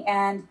into me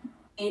and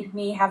made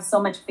me have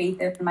so much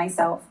faith in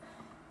myself.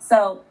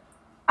 So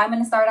I'm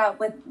going to start out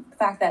with the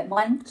fact that,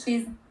 one,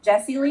 she's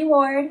Jessie Lee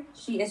Ward.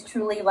 She is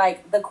truly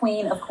like the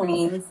queen of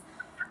queens.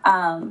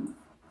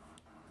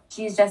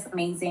 She's just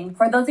amazing.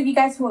 For those of you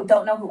guys who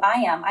don't know who I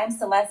am, I'm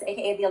Celeste,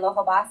 aka the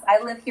Aloha Boss. I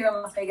live here in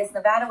Las Vegas,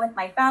 Nevada with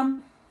my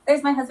fam.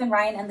 There's my husband,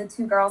 Ryan, and the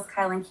 2 girls,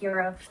 Kyle and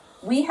Kira.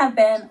 We have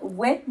been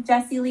with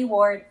Jessie Lee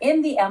Ward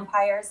in the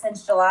Empire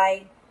since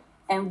July,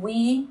 and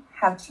we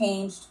have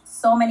changed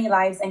so many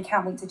lives and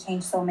can't wait to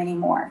change so many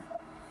more.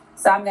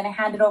 So I'm going to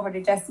hand it over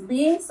to Jessie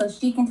Lee so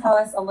she can tell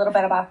us a little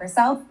bit about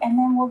herself, and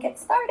then we'll get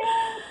started.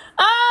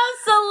 Oh,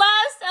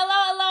 Celeste. Hello.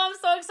 I'm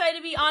so excited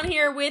to be on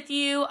here with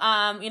you.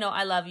 You know,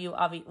 I love you.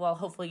 Well,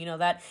 hopefully you know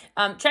that.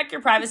 Check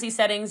your privacy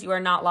settings. You are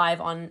not live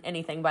on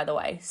anything, by the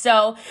way.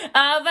 So, but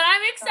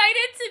I'm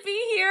excited to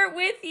be here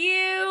with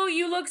you.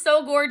 You look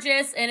so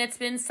gorgeous, and it's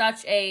been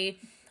such a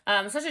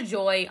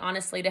joy,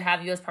 honestly, to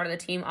have you as part of the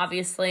team.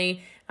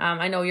 Obviously,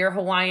 I know you're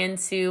Hawaiian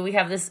too. We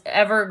have this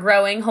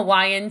ever-growing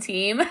Hawaiian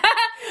team.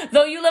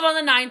 Though you live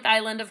on the 9th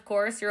island, of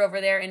course, you're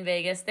over there in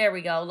Vegas. There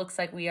we go. Looks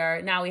like we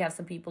have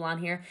some people on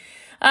here.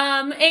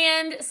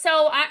 And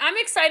so I'm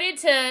excited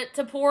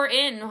to pour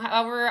in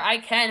however I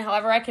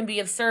can be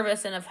of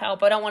service and of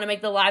help. I don't want to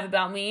make the live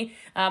about me.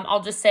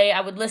 I'll just say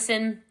I would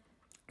listen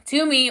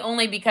to me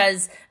only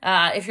because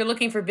if you're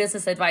looking for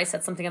business advice,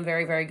 that's something I'm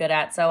very, very good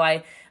at. So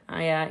I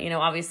you know,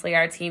 obviously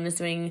our team is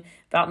doing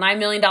about $9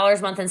 million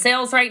a month in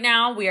sales right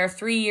now. We are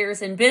 3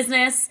 years in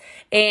business,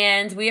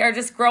 and we are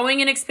just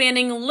growing and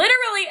expanding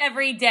literally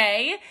every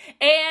day.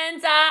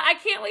 And I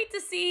can't wait to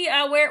see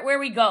where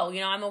we go. You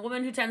know, I'm a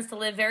woman who tends to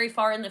live very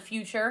far in the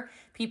future.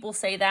 People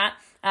say that.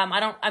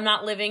 I'm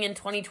not living in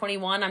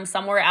 2021. I'm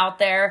somewhere out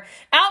there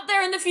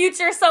in the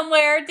future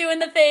somewhere doing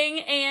the thing,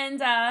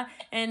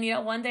 and you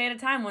know, one day at a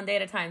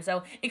time.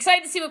 So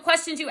excited to see what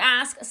questions you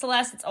ask,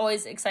 Celeste. It's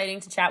always exciting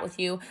to chat with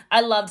you.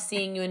 I loved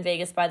seeing you in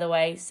Vegas, by the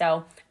way.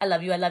 So I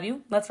love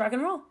you. Let's rock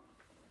and roll.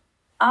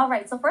 All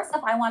right. So first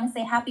off, I want to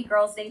say Happy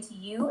Girls' Day to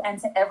you and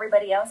to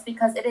everybody else,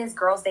 because it is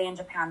Girls' Day in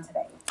Japan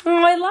today.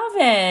 Oh, I love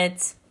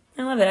it.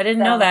 I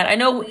didn't know that. I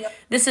know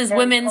this is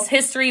Women's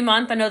History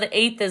Month. I know the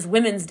 8th is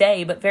Women's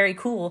Day, but very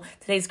cool.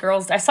 Today's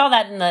Girls' Day. I saw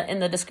that in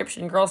the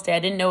description, Girls' Day. I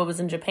didn't know it was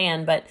in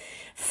Japan, but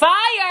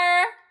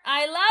fire!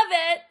 I love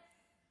it.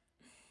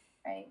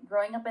 Right.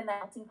 Growing up in the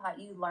melting pot,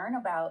 you learn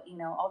about, you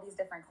know, all these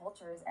different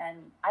cultures,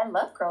 and I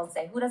love Girls'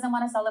 Day. Who doesn't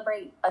want to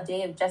celebrate a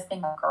day of just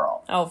being a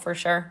girl? Oh, for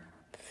sure.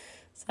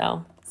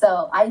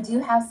 So I do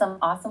have some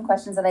awesome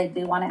questions that I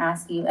do want to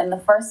ask you, and the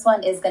first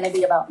one is going to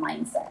be about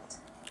mindset.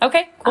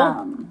 Okay,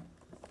 cool.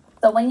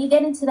 So when you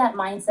get into that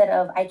mindset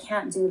of, I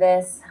can't do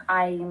this,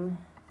 I'm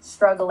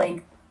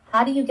struggling,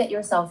 how do you get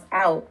yourself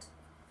out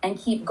and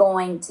keep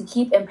going to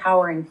keep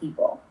empowering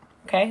people?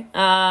 Okay.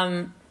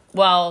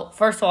 Well,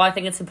 first of all, I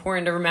think it's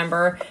important to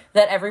remember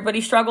that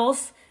everybody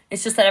struggles.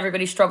 It's just that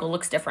everybody's struggle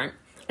looks different.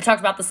 I talked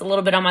about this a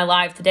little bit on my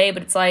live today,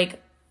 but it's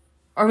like,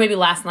 or maybe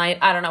last night,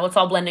 I don't know, it's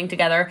all blending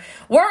together.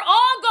 We're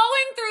all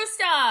going through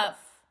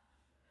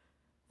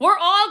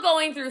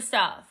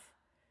stuff.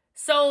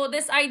 So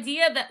this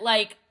idea that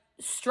like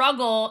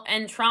struggle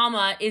and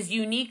trauma is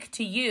unique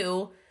to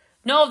you,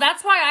 no,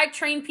 that's why I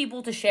train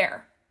people to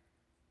share.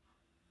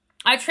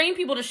 I train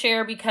people to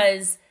share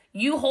because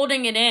you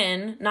holding it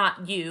in,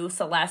 not you,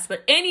 Celeste,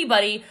 but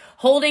anybody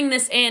holding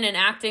this in and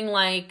acting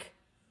like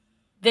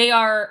they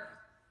are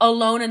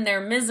alone in their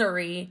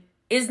misery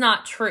is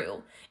not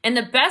true. And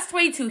the best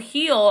way to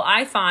heal,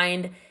 I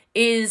find,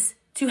 is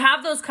to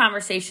have those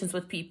conversations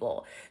with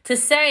people. To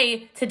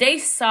say, today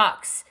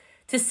sucks.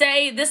 To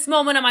say, this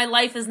moment of my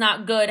life is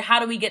not good. How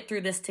do we get through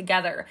this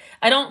together?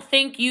 I don't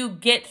think you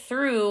get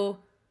through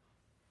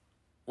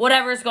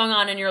whatever's going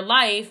on in your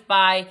life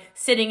by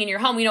sitting in your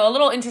home. You know, a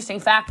little interesting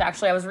fact,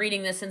 actually, I was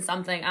reading this in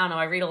something. I don't know,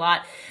 I read a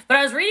lot. But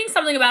I was reading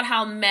something about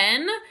how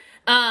men,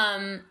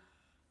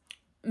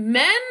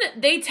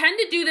 they tend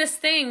to do this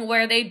thing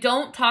where they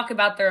don't talk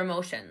about their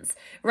emotions,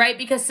 right?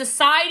 Because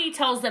society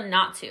tells them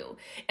not to.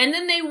 And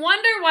then they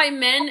wonder why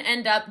men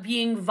end up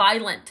being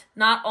violent.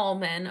 Not all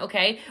men,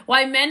 okay?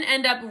 Why men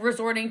end up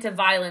resorting to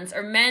violence,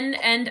 or men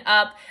end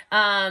up,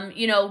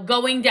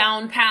 going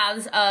down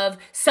paths of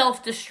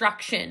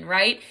self-destruction,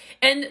 right?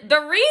 And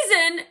the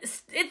reason,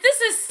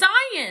 this is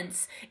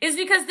science, is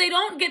because they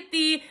don't get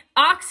the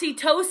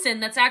oxytocin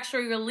that's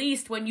actually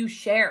released when you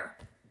share.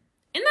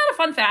 Isn't that a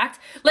fun fact?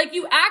 Like,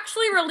 you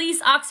actually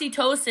release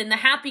oxytocin, the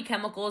happy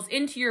chemicals,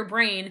 into your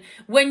brain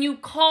when you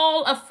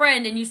call a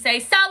friend and you say,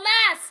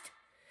 Celeste,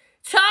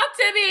 talk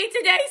to me.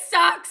 Today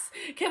sucks.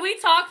 Can we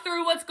talk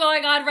through what's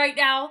going on right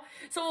now?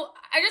 So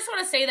I just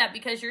want to say that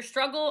because your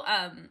struggle,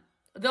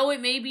 though it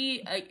may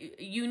be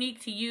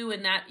unique to you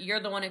in that you're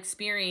the one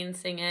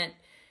experiencing it,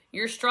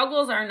 your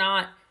struggles are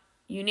not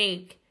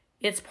unique.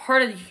 It's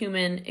part of the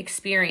human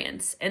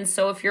experience. And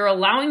so if you're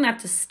allowing that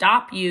to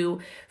stop you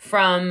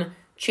from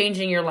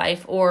changing your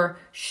life or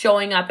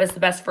showing up as the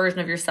best version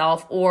of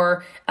yourself,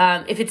 or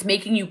if it's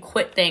making you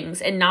quit things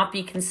and not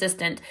be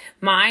consistent,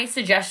 my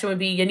suggestion would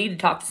be you need to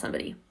talk to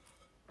somebody.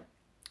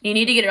 You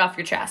need to get it off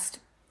your chest.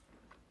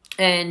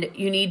 And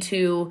you need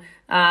to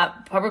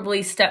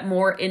probably step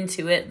more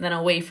into it than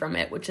away from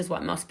it, which is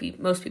what most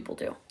people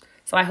do.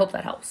 So I hope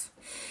that helps.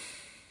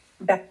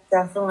 That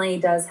definitely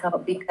does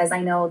help, because I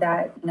know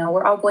that,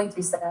 we're all going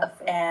through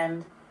stuff,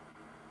 and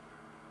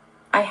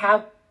I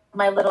have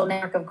my little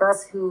network of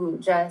girls who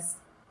just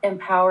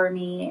empower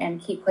me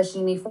and keep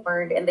pushing me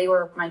forward. And they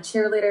were my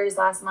cheerleaders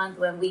last month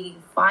when we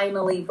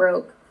finally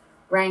broke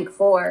rank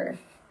 4.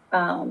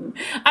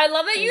 I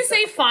love that you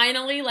say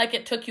finally like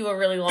it took you a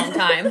really long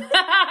time.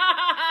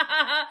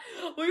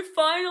 We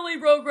finally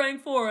broke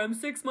rank 4. I'm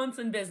 6 months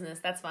in business.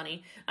 That's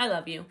funny. I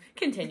love you.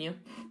 Continue.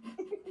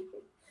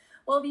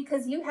 Well,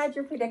 because you had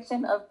your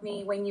prediction of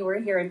me when you were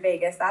here in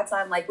Vegas. That's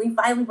why I'm like, we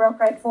finally broke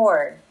rank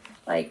 4.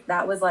 Like,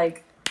 that was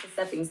like the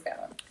stepping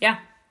stone. Yeah.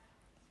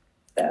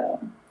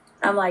 So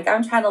I'm like,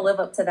 I'm trying to live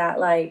up to that.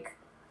 Like,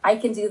 I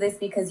can do this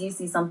because you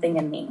see something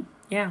in me.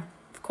 Yeah,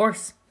 of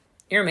course.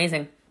 You're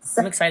amazing.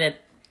 I'm excited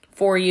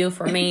for you,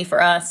 for me,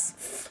 for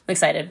us. I'm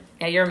excited.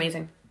 Yeah, you're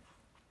amazing.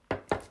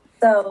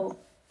 So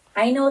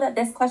I know that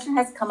this question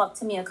has come up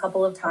to me a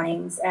couple of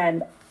times,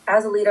 and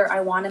as a leader,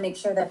 I want to make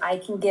sure that I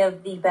can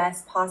give the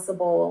best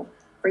possible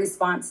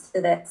response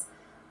to this.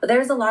 But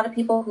there's a lot of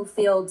people who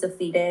feel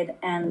defeated,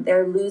 and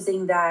they're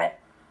losing that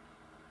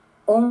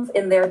oomph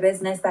in their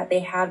business that they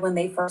had when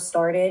they first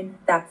started,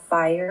 that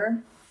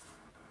fire.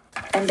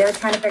 And they're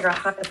trying to figure out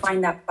how to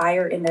find that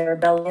fire in their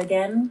belly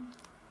again.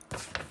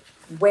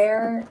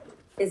 Where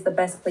is the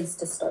best place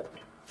to start.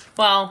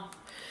 Well,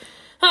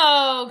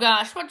 oh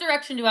gosh, what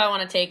direction do I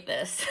want to take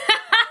this?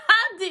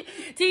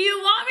 Do you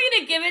want me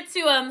to give it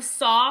to them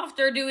soft,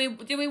 or do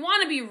we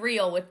want to be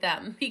real with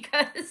them?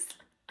 Because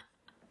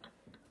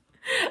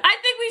I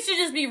think we should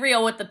just be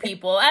real with the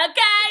people, okay?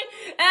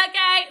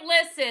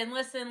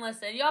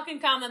 Listen. Y'all can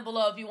comment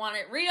below if you want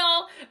it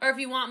real or if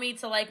you want me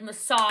to, like,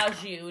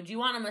 massage you. Do you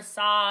want a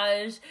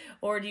massage,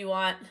 or do you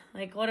want,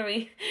 like,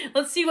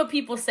 let's see what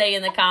people say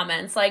in the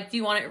comments. Like, do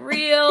you want it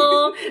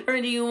real,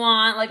 or do you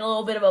want, like, a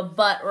little bit of a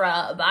butt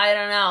rub? I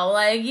don't know.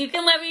 Like, you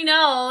can let me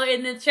know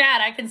in the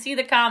chat. I can see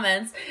the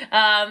comments,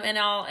 and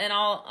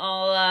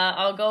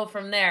I'll go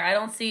from there. I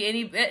don't see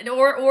any,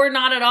 or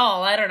not at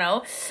all. I don't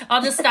know.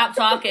 I'll just stop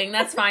talking.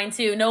 That's fine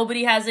too.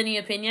 Nobody has any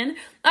opinion.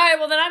 All right,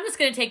 well then I'm just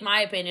going to take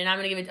my opinion. I'm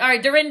going to give it. All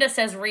right, Dorinda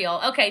says real.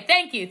 Okay,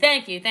 thank you.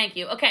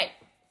 Okay,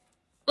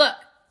 look,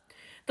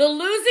 the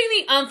losing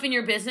the umph in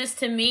your business,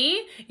 to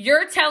me,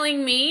 you're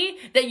telling me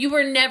that you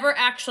were never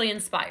actually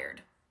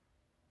inspired.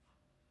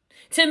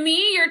 To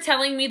me, you're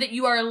telling me that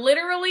you are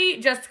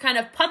literally just kind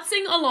of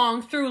putzing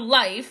along through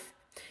life,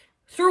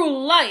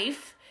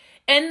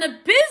 and the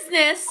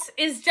business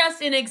is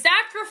just an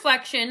exact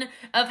reflection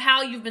of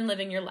how you've been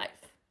living your life.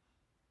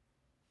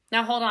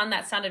 Now, hold on.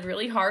 That sounded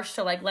really harsh.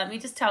 So, like, let me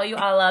just tell you,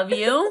 I love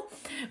you.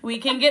 We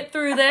can get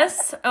through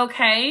this,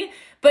 okay?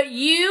 But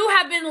you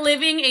have been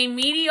living a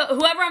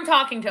whoever I'm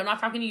talking to, I'm not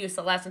talking to you,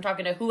 Celeste. I'm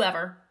talking to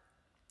whoever.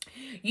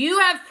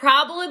 You have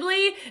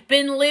probably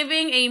been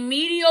living a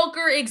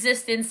mediocre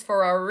existence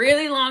for a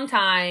really long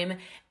time,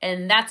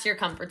 and that's your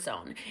comfort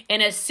zone.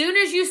 And as soon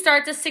as you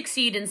start to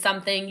succeed in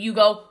something, you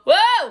go,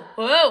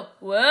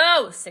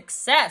 whoa,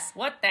 success.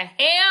 What the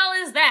hell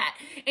is that?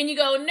 And you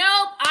go,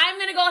 nope, I'm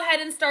going to go ahead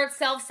and start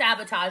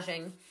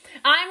self-sabotaging.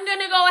 I'm going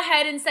to go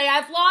ahead and say,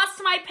 I've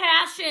lost my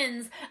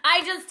passions.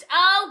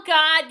 Oh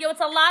God, it's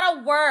a lot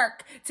of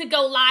work to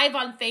go live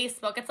on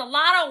Facebook. It's a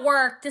lot of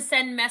work to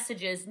send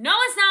messages. No,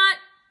 it's not.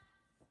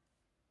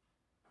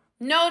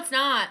 No, it's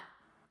not.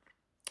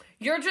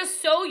 You're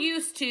just so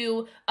used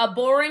to a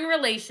boring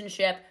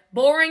relationship,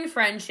 boring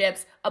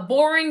friendships, a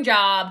boring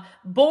job,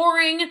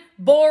 boring.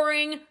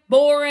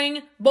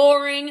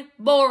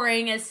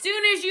 As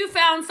soon as you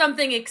found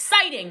something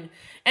exciting,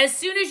 as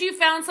soon as you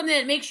found something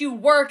that makes you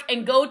work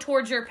and go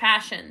towards your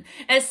passion,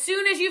 as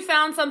soon as you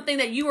found something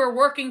that you were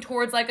working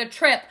towards, like a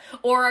trip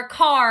or a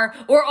car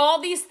or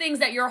all these things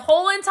that your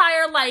whole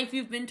entire life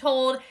you've been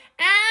told,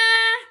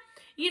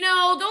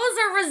 those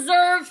are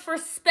reserved for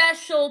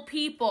special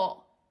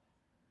people.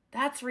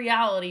 That's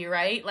reality,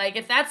 right? Like,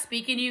 if that's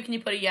speaking to you, can you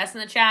put a yes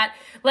in the chat?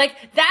 Like,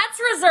 that's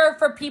reserved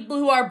for people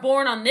who are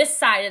born on this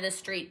side of the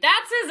street.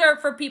 That's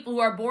reserved for people who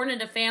are born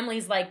into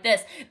families like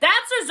this.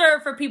 That's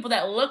reserved for people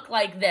that look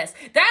like this.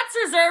 That's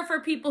reserved for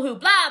people who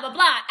blah, blah,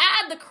 blah.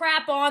 Add the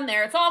crap on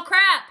there. It's all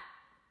crap.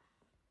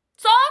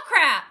 It's all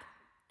crap.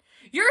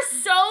 You're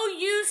so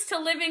used to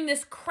living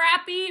this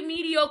crappy,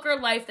 mediocre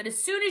life that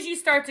as soon as you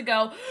start to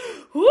go,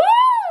 woo,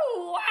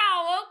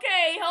 wow,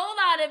 okay, hold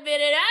on a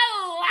minute,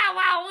 oh,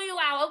 wow,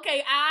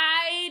 okay,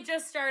 I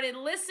just started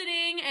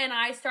listening, and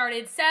I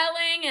started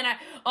selling, and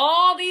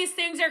all these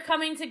things are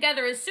coming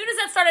together. As soon as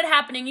that started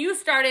happening, you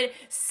started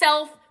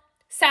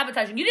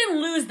self-sabotaging. You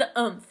didn't lose the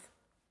oomph.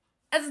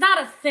 That's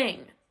not a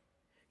thing.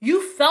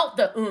 You felt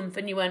the oomph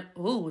and you went,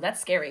 ooh, that's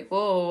scary.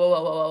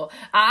 Whoa.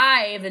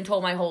 I've been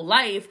told my whole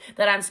life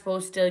that I'm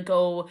supposed to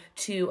go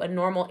to a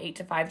normal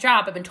 8-to-5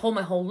 job. I've been told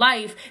my whole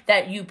life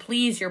that you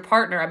please your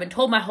partner. I've been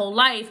told my whole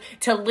life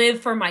to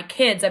live for my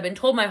kids. I've been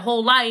told my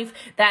whole life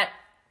that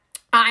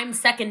I'm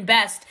second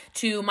best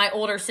to my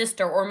older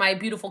sister or my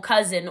beautiful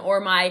cousin or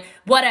my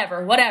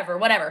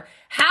whatever.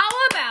 How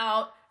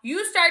about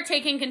you start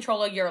taking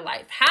control of your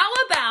life? How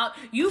about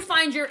you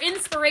find your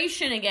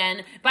inspiration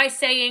again by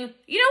saying,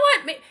 you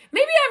know what,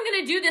 maybe I'm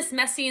going to do this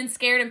messy and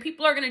scared and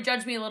people are going to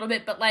judge me a little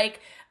bit, but like,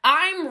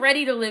 I'm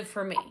ready to live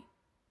for me.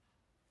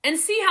 And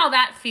see how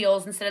that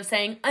feels instead of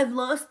saying, I've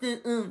lost the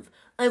oomph.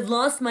 I've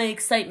lost my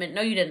excitement.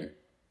 No, you didn't.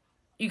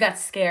 You got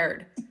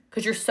scared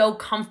because you're so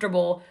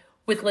comfortable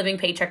with living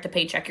paycheck to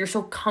paycheck. You're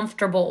so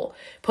comfortable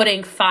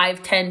putting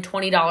 $5, $10,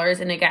 $20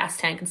 in a gas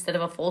tank instead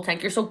of a full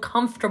tank. You're so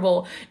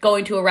comfortable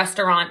going to a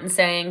restaurant and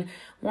saying,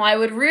 well, I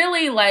would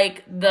really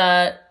like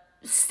the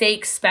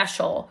steak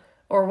special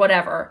or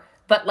whatever,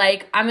 but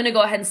like, I'm going to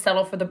go ahead and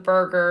settle for the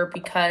burger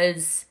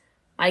because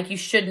like, you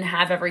shouldn't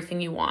have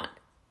everything you want.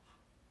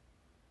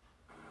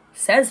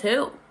 Says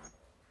who?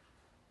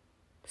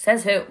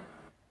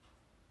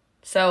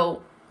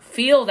 So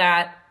feel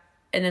that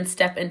and then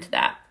step into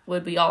that.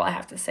 Would be all I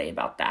have to say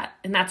about that.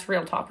 And that's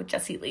Real Talk with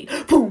Jessie Lee.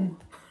 Boom.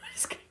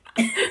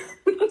 I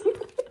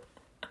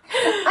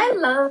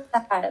love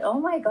that. Oh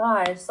my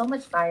gosh, so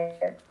much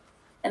fire.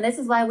 And this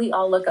is why we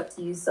all look up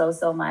to you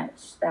so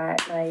much.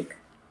 That like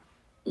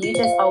you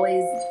just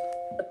always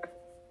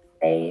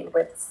say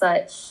with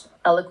such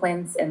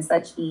eloquence and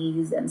such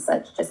ease and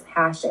such just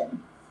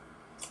passion.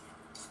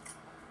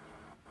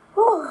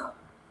 Whew.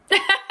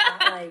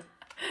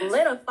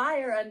 lit a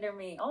fire under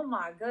me. Oh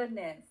my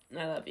goodness.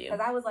 I love you. Because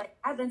I was like,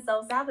 I've been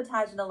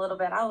self-sabotaging a little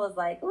bit. I was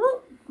like,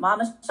 ooh,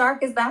 Mama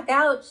Shark is back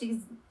out.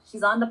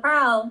 She's on the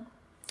prowl.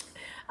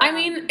 I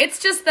mean, it's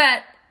just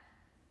that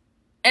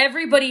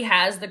everybody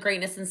has the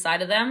greatness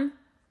inside of them.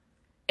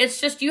 It's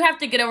just you have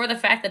to get over the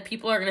fact that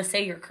people are going to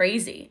say you're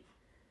crazy.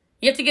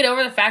 You have to get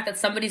over the fact that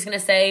somebody's going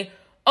to say,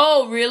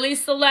 oh, really,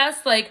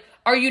 Celeste? Like,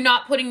 are you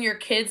not putting your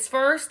kids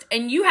first?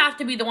 And you have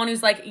to be the one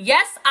who's like,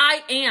 yes,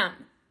 I am.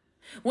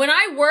 When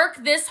I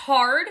work this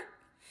hard,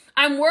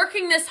 I'm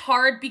working this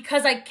hard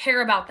because I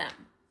care about them.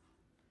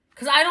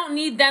 Because I don't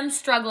need them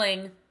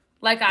struggling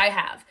like I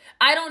have.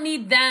 I don't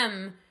need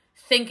them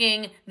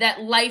thinking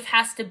that life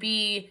has to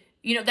be,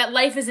 that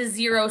life is a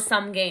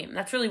zero-sum game.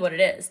 That's really what it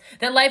is.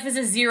 That life is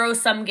a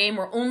zero-sum game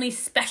where only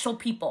special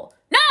people.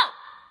 No!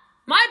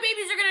 My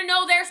babies are going to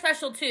know they're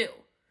special too.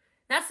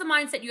 That's the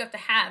mindset you have to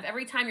have.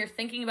 Every time you're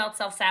thinking about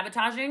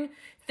self-sabotaging,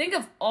 think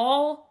of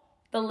all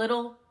the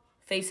little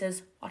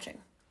faces watching.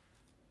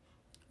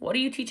 What are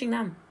you teaching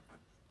them?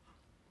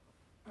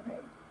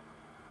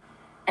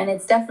 And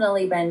it's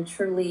definitely been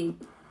truly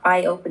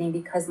eye-opening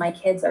because my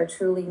kids are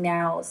truly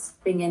now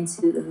stepping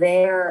into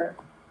their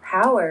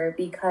power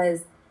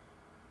because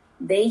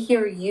they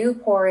hear you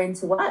pour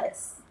into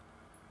us.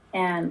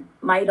 And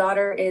my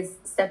daughter is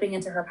stepping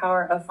into her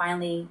power of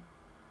finally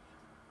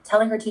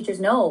telling her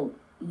teachers, no,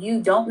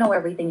 you don't know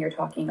everything you're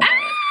talking about.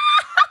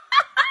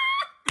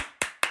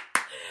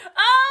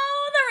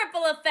 Oh,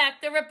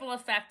 the ripple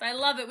effect. I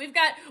love it. We've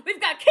got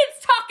kids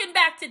talking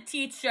back to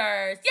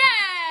teachers.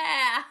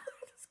 Yeah.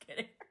 Just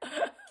kidding.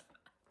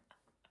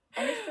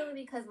 And it's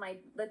really because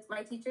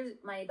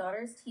my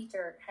daughter's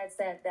teacher had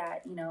said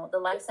that, the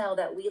lifestyle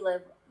that we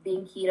live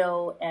being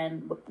keto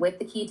and with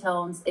the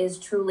ketones is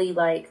truly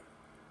like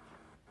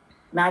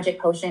magic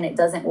potion. It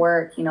doesn't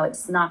work.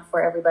 It's not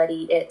for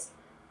everybody. It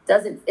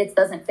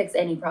doesn't fix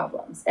any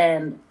problems.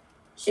 And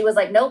she was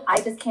like, nope, I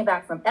just came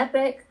back from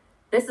Epic.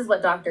 This is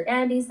what Dr.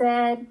 Andy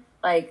said.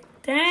 Like,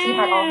 dang. She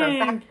had all her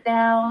facts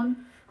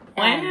down.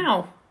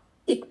 Wow.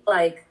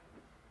 Like,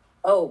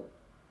 oh.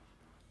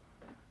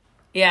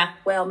 Yeah.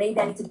 Well, maybe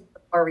I need to do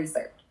more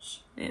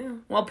research. Yeah.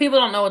 Well, people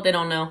don't know what they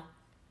don't know.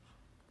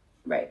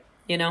 Right.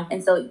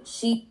 And so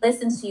she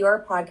listens to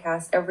your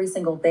podcast every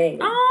single day.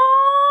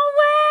 Oh,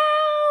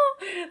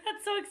 wow.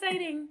 That's so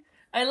exciting.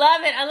 I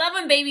love it. I love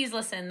when babies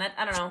listen.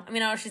 I don't know. I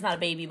mean, I know she's not a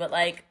baby, but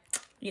like,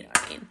 you know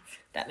what I mean?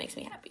 That makes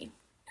me happy.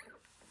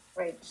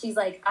 Right. She's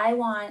like, I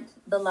want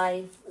the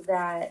life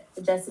that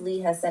Jessie Lee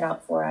has set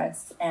out for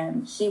us.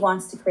 And she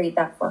wants to create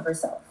that for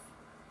herself.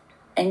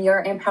 And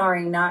you're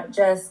empowering not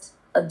just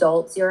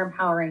adults, you're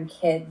empowering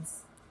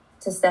kids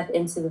to step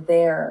into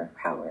their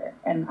power.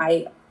 And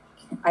I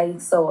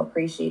so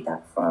appreciate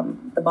that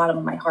from the bottom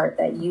of my heart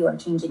that you are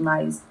changing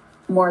lives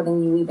more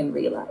than you even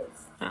realize.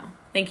 Oh,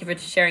 thank you for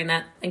sharing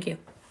that. Thank you.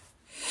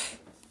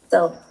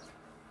 So,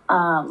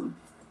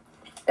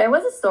 there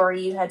was a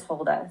story you had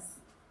told us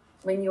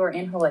when you were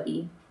in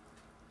Hawaii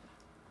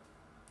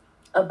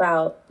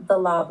about the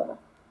lava.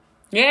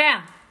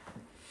 Yeah.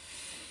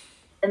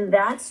 And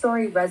that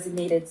story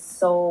resonated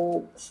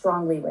so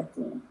strongly with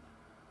me.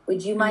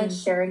 Would you mind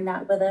sharing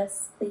that with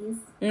us, please?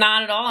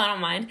 Not at all. I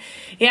don't mind.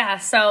 Yeah.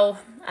 So,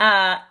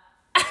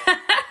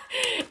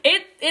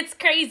 it's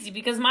crazy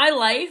because my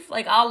life,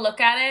 like I'll look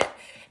at it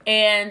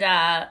and,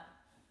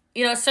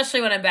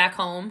 especially when I'm back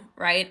home,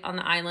 right? On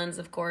the islands,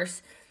 of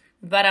course.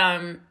 But,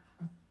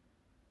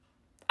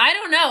 I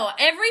don't know.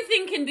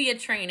 Everything can be a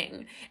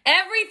training.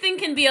 Everything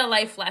can be a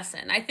life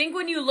lesson. I think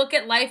when you look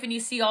at life and you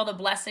see all the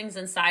blessings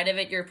inside of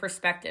it, your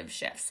perspective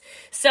shifts.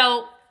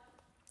 So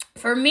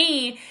for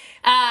me,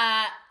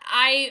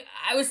 I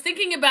was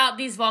thinking about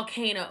these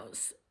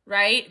volcanoes,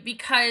 right?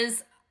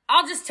 Because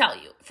I'll just tell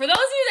you, for those of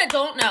you that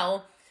don't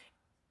know,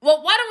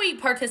 well, why don't we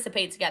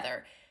participate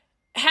together?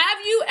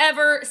 Have you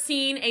ever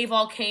seen a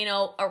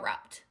volcano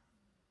erupt?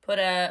 Put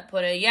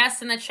a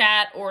yes in the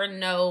chat or a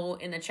no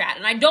in the chat.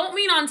 And I don't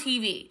mean on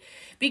TV.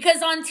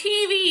 Because on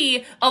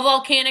TV, a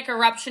volcanic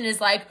eruption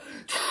is like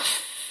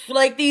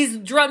these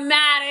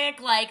dramatic,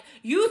 like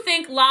you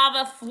think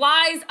lava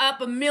flies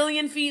up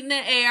 1,000,000 feet in the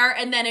air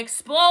and then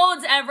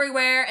explodes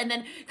everywhere and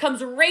then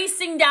comes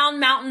racing down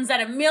mountains at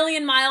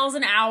 1,000,000 miles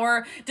an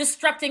hour,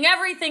 destructing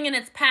everything in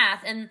its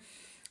path. And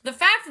the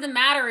fact of the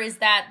matter is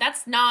that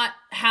that's not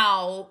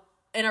how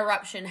an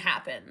eruption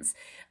happens.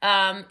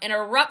 An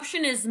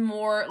eruption is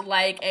more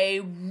like a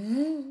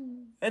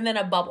and then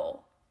a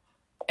bubble.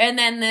 And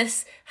then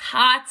this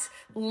hot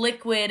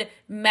liquid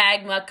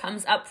magma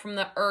comes up from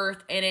the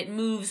earth and it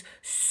moves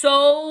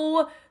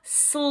so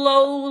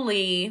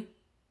slowly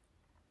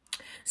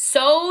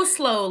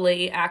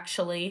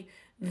actually,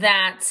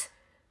 that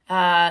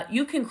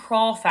you can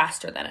crawl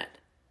faster than it.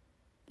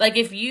 Like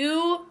if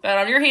you got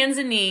on your hands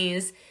and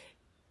knees,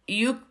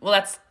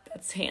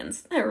 that's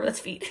hands, that's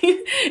feet.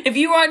 If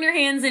you were on your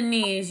hands and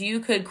knees, you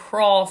could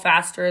crawl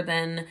faster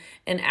than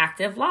an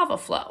active lava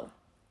flow,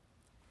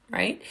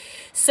 right?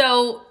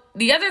 So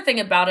the other thing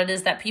about it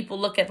is that people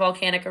look at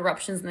volcanic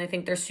eruptions and they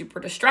think they're super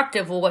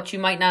destructive. Well, what you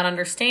might not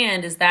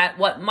understand is that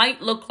what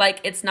might look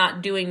like it's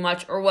not doing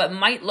much, or what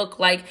might look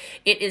like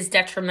it is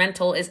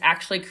detrimental, is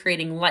actually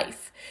creating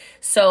life.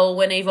 So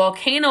when a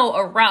volcano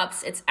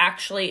erupts, it's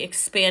actually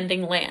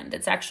expanding land.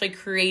 It's actually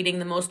creating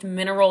the most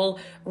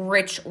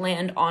mineral-rich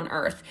land on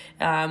Earth.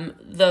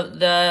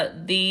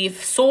 The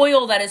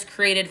soil that is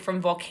created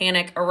from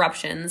volcanic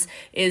eruptions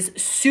is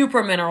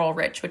super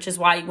mineral-rich, which is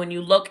why when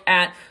you look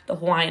at the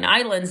Hawaiian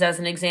Islands as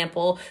an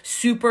example,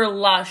 super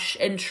lush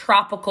and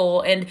tropical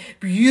and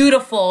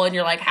beautiful, and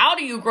you're like, how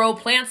do you grow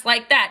plants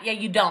like that? Yeah,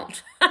 you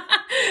don't. Okay,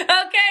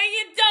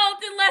 you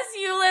don't unless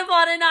you live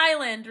on an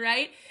island,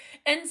 right?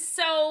 And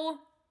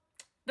so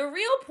the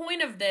real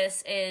point of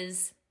this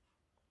is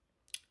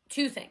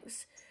two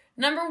things.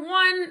 Number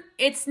one,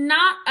 it's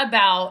not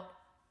about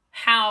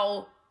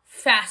how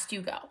fast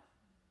you go,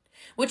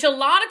 which a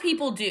lot of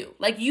people do.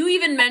 Like you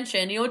even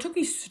mentioned, it took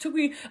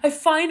me, I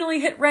finally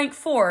hit rank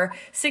 4,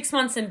 6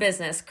 months in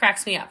business.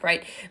 Cracks me up,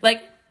 right?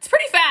 Like, it's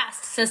pretty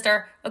fast,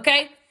 sister,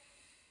 okay?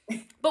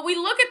 But we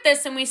look at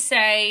this and we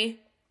say,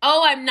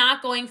 oh, I'm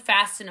not going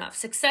fast enough.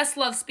 Success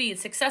loves speed.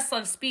 Success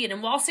loves speed.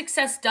 And while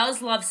success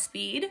does love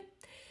speed,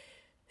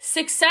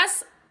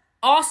 success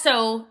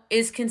also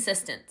is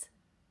consistent.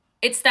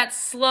 It's that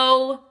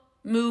slow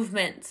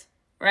movement,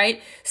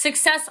 right?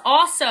 Success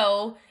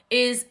also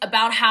is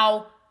about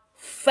how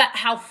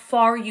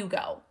far you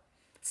go.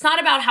 It's not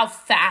about how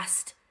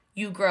fast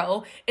you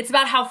grow. It's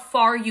about how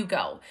far you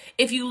go.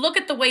 If you look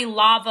at the way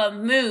lava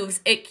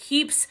moves, it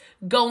keeps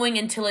going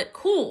until it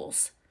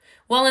cools.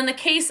 Well, in the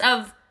case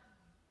of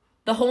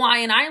the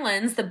Hawaiian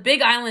Islands, the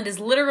big island is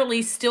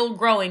literally still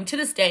growing to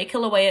this day.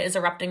 Kilauea is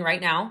erupting right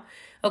now,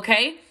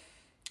 okay?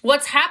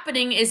 What's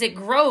happening is it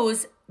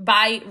grows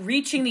by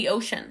reaching the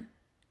ocean,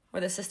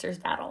 where the sisters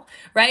battle,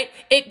 right?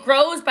 It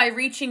grows by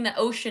reaching the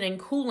ocean and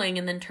cooling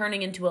and then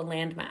turning into a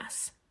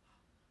landmass.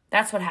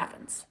 That's what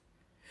happens.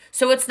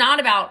 So it's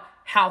not about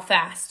how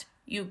fast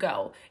you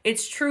go.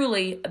 It's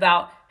truly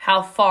about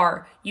how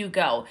far you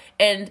go.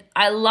 And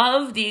I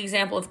love the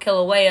example of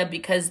Kilauea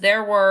because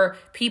there were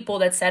people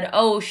that said,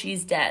 oh,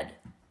 she's dead.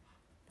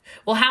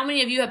 Well, how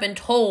many of you have been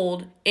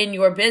told in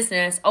your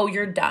business, oh,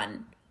 you're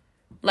done?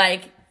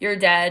 Like, you're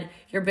dead.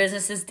 Your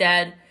business is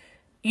dead.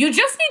 You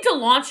just need to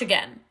launch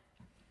again.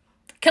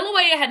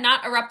 Kilauea had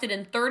not erupted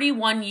in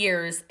 31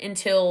 years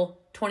until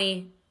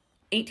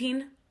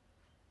 2018.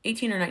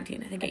 18 or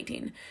 19, I think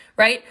 18,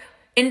 right?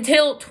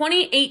 Until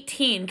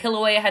 2018,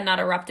 Kilauea had not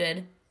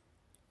erupted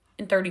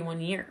in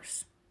 31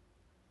 years.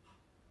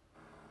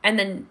 And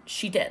then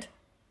she did.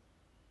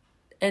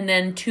 And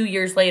then 2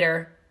 years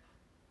later,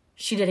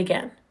 she did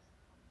again.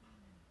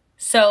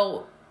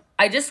 So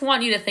I just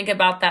want you to think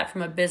about that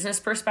from a business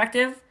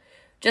perspective.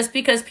 Just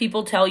because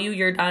people tell you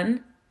you're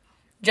done,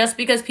 just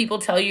because people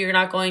tell you you're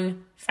not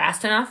going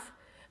fast enough,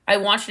 I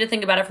want you to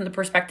think about it from the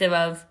perspective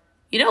of,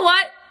 you know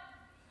what?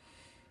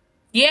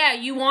 Yeah,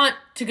 you want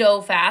to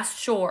go fast,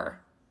 sure.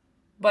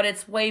 But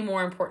it's way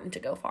more important to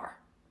go far.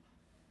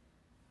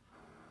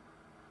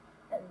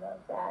 I love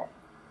that.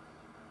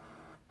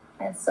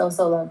 I so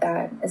love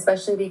that,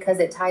 especially because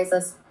it ties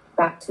us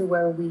back to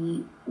where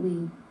we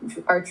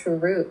our true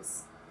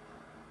roots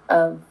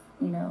of,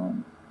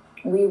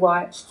 we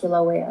watch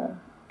Kilauea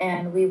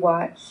and we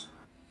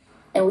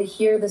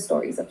hear the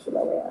stories of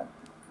Kilauea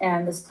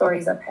and the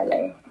stories of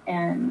Pele,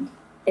 and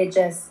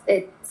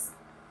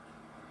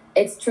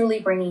it's truly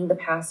bringing the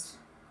past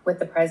with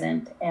the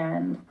present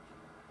and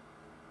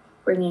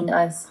bringing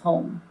us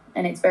home.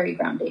 And it's very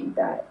grounding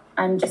that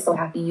I'm just so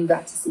happy you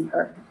got to see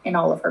her in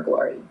all of her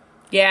glory.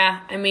 Yeah,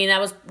 I mean, that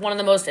was one of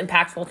the most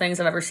impactful things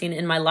I've ever seen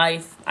in my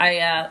life.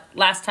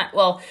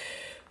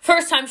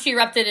 First time she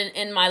erupted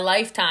in my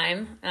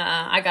lifetime,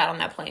 I got on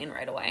that plane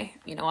right away.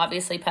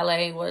 Obviously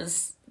Pele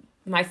was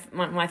my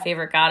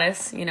favorite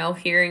goddess,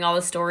 hearing all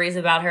the stories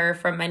about her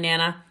from my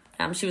Nana.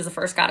 She was the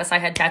first goddess I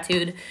had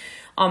tattooed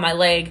on my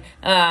leg.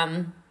 I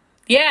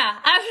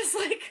was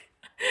like,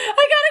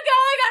 I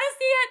gotta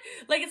see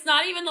it. Like, it's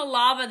not even the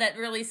lava that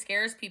really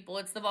scares people.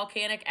 It's the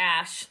volcanic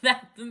ash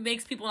that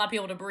makes people not be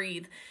able to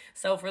breathe.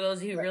 So for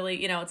those who really,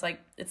 it's like,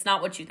 it's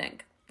not what you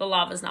think. The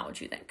lava is not what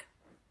you think.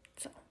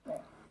 So,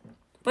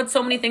 but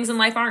so many things in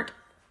life aren't.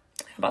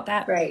 How about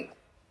that? Right.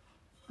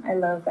 I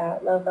love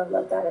that. Love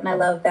that. And I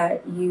love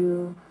that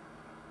you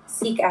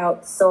seek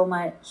out so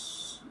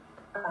much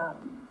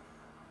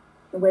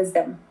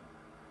wisdom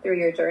through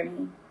your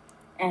journey.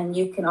 And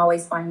you can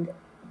always find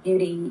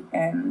beauty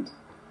and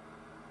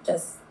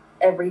just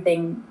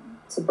everything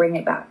to bring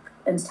it back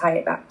and tie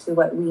it back to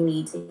what we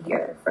need to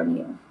hear from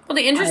you. Well,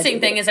 the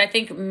interesting thing is I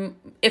think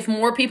if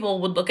more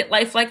people would look at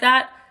life like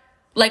that,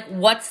 like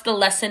what's the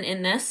lesson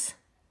in this,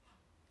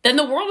 then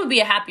the world would be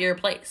a happier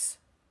place.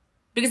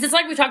 Because it's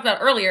like we talked about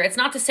earlier, it's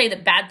not to say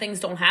that bad things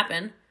don't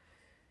happen.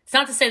 It's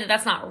not to say that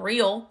that's not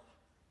real.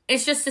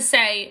 It's just to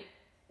say,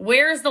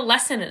 where's the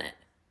lesson in it?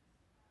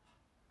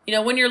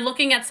 When you're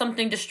looking at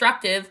something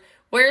destructive,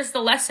 where's the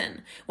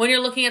lesson? When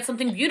you're looking at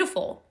something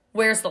beautiful,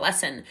 where's the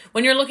lesson?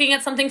 When you're looking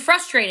at something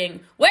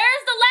frustrating, where's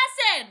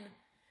the lesson?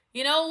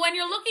 You know, when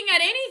you're looking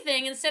at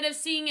anything, instead of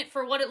seeing it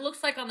for what it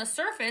looks like on the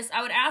surface,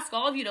 I would ask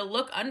all of you to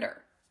look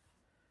under.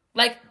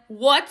 Like,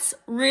 what's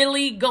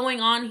really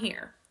going on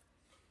here?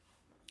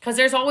 Because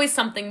there's always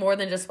something more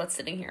than just what's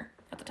sitting here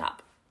at the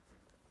top.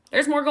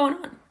 There's more going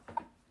on.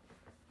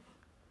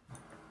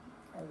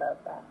 I love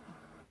that.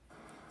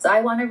 So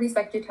I want to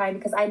respect your time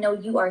because I know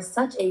you are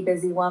such a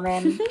busy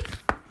woman.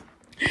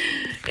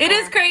 It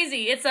is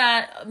crazy. It's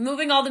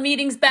moving all the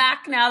meetings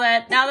back now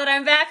that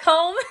I'm back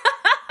home.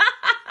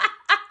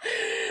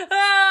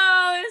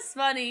 Oh, it's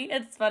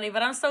funny,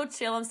 but I'm so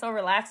chill. I'm so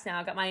relaxed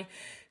now. Got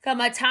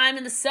my time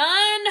in the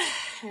sun,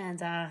 and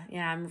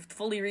yeah, I'm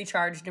fully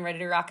recharged and ready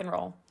to rock and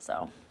roll.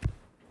 So,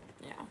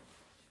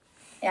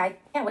 yeah, I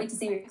can't wait to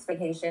see your next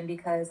vacation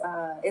because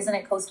isn't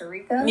it Costa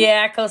Rica?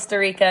 Yeah, Costa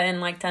Rica in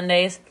like 10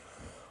 days.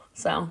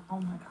 So, oh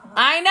my God,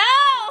 I know.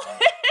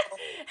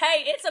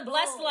 Hey, it's a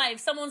blessed life.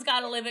 Someone's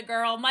got to live it,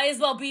 girl. Might as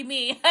well be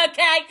me.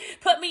 Okay,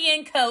 put me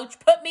in, coach.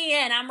 Put me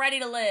in. I'm ready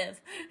to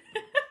live.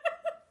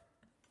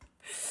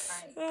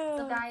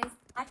 So guys,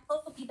 I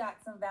hope you got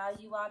some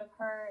value out of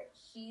her.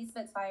 She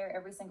spits fire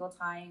every single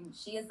time.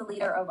 She is the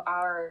leader of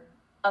our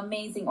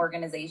amazing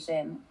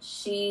organization.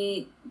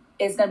 She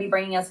is going to be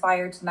bringing us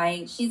fire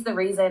tonight. She's the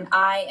reason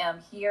I am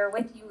here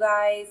with you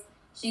guys.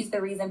 She's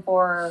the reason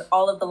for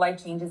all of the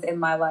life changes in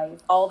my life,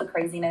 all the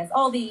craziness,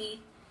 all the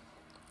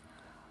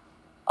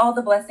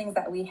blessings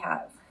that we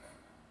have.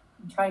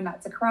 I'm trying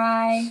not to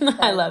cry.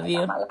 I love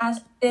you. My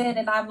last bit,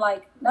 and I'm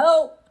like,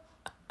 no.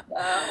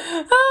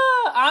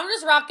 I'm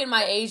just rocking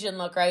my Asian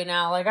look right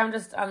now. Like I'm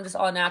just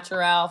all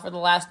natural for the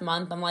last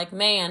month. I'm like,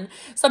 man,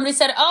 somebody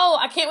said, oh,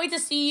 I can't wait to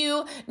see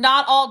you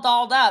not all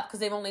dolled up because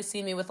they've only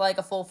seen me with like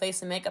a full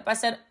face of makeup. I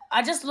said,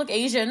 I just look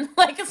Asian.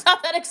 Like it's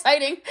not that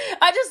exciting.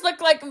 I just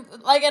look like,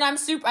 and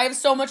I have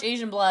so much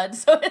Asian blood.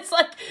 So it's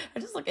like, I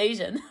just look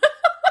Asian.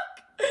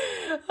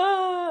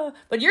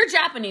 But you're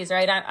Japanese,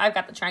 right? I've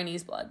got the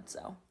Chinese blood.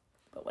 So,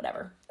 but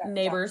whatever.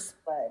 Neighbors.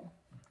 Blood.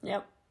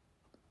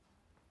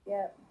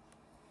 Yep.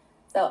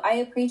 So I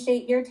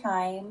appreciate your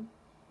time,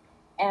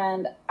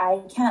 and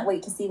I can't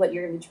wait to see what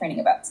you're going to be training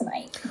about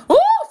tonight. Woo!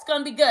 It's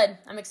going to be good.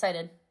 I'm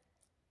excited.